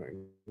they're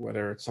doing,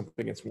 whether it's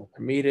something that's more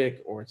comedic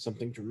or it's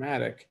something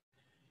dramatic,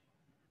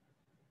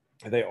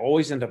 they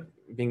always end up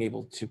being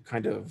able to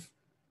kind of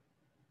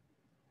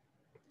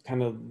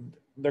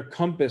their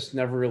compass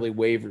never really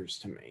wavers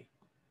to me.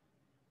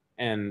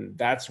 And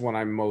that's what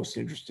I'm most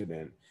interested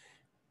in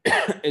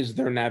is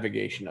their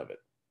navigation of it,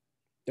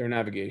 their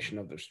navigation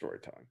of their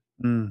storytelling.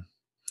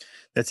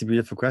 That's a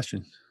beautiful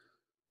question.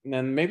 And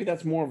then maybe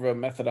that's more of a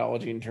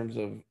methodology in terms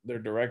of their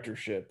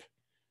directorship.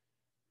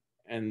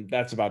 And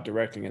that's about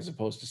directing as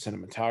opposed to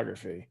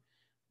cinematography.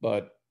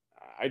 But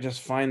I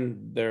just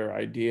find their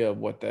idea of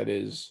what that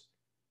is,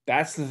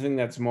 that's the thing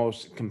that's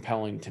most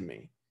compelling to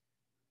me.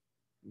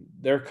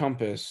 Their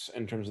compass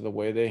in terms of the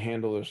way they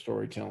handle their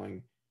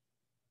storytelling,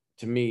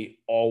 to me,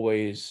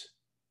 always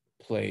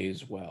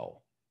plays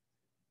well.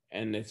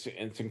 And it's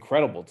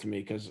incredible to me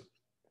because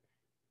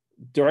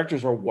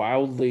directors are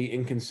wildly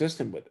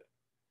inconsistent with it.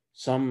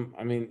 Some,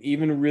 I mean,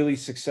 even really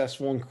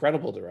successful,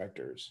 incredible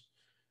directors,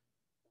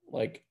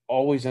 like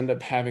always end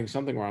up having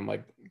something where I'm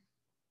like,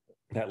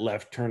 that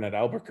left turn at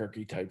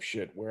Albuquerque type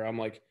shit, where I'm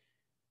like,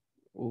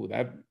 ooh,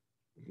 that,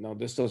 no,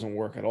 this doesn't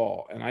work at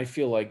all. And I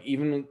feel like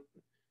even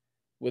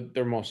with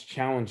their most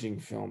challenging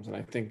films, and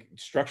I think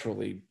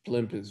structurally,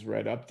 Blimp is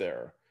right up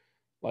there,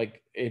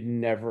 like it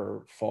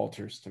never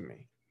falters to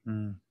me.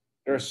 Mm.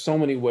 There are so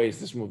many ways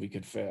this movie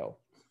could fail,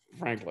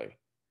 frankly.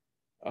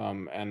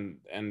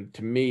 And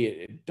to me,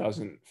 it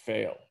doesn't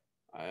fail.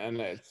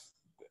 And it's,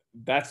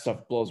 that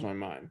stuff blows my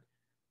mind.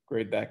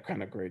 Great, that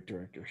kind of great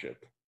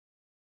directorship.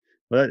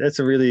 Well, that's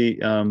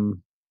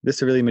this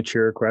is a really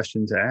mature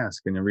question to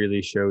ask, and it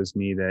really shows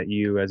me that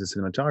you, as a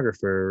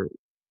cinematographer,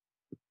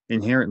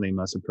 inherently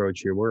must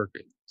approach your work.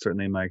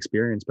 Certainly, in my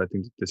experience, but I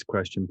think this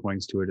question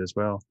points to it as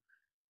well.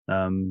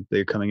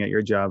 They're coming at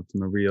your job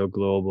from a real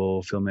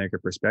global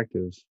filmmaker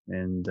perspective,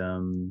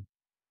 and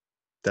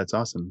that's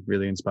awesome,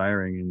 really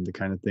inspiring, and the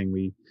kind of thing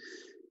we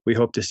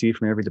hope to see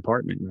from every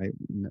department, right?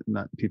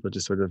 Not people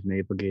just sort of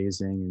navel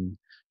gazing and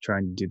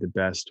trying to do the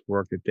best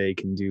work that they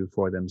can do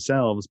for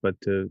themselves, but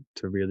to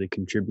really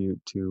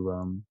contribute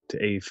to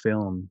a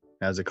film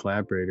as a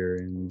collaborator.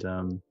 And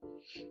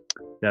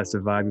that's the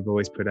vibe you've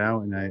always put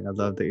out. And I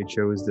love that you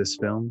chose this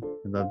film.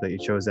 I love that you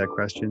chose that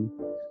question.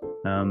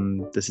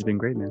 This has been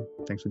great, man.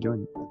 Thanks for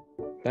joining.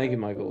 Thank you,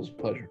 Michael. It was a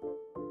pleasure.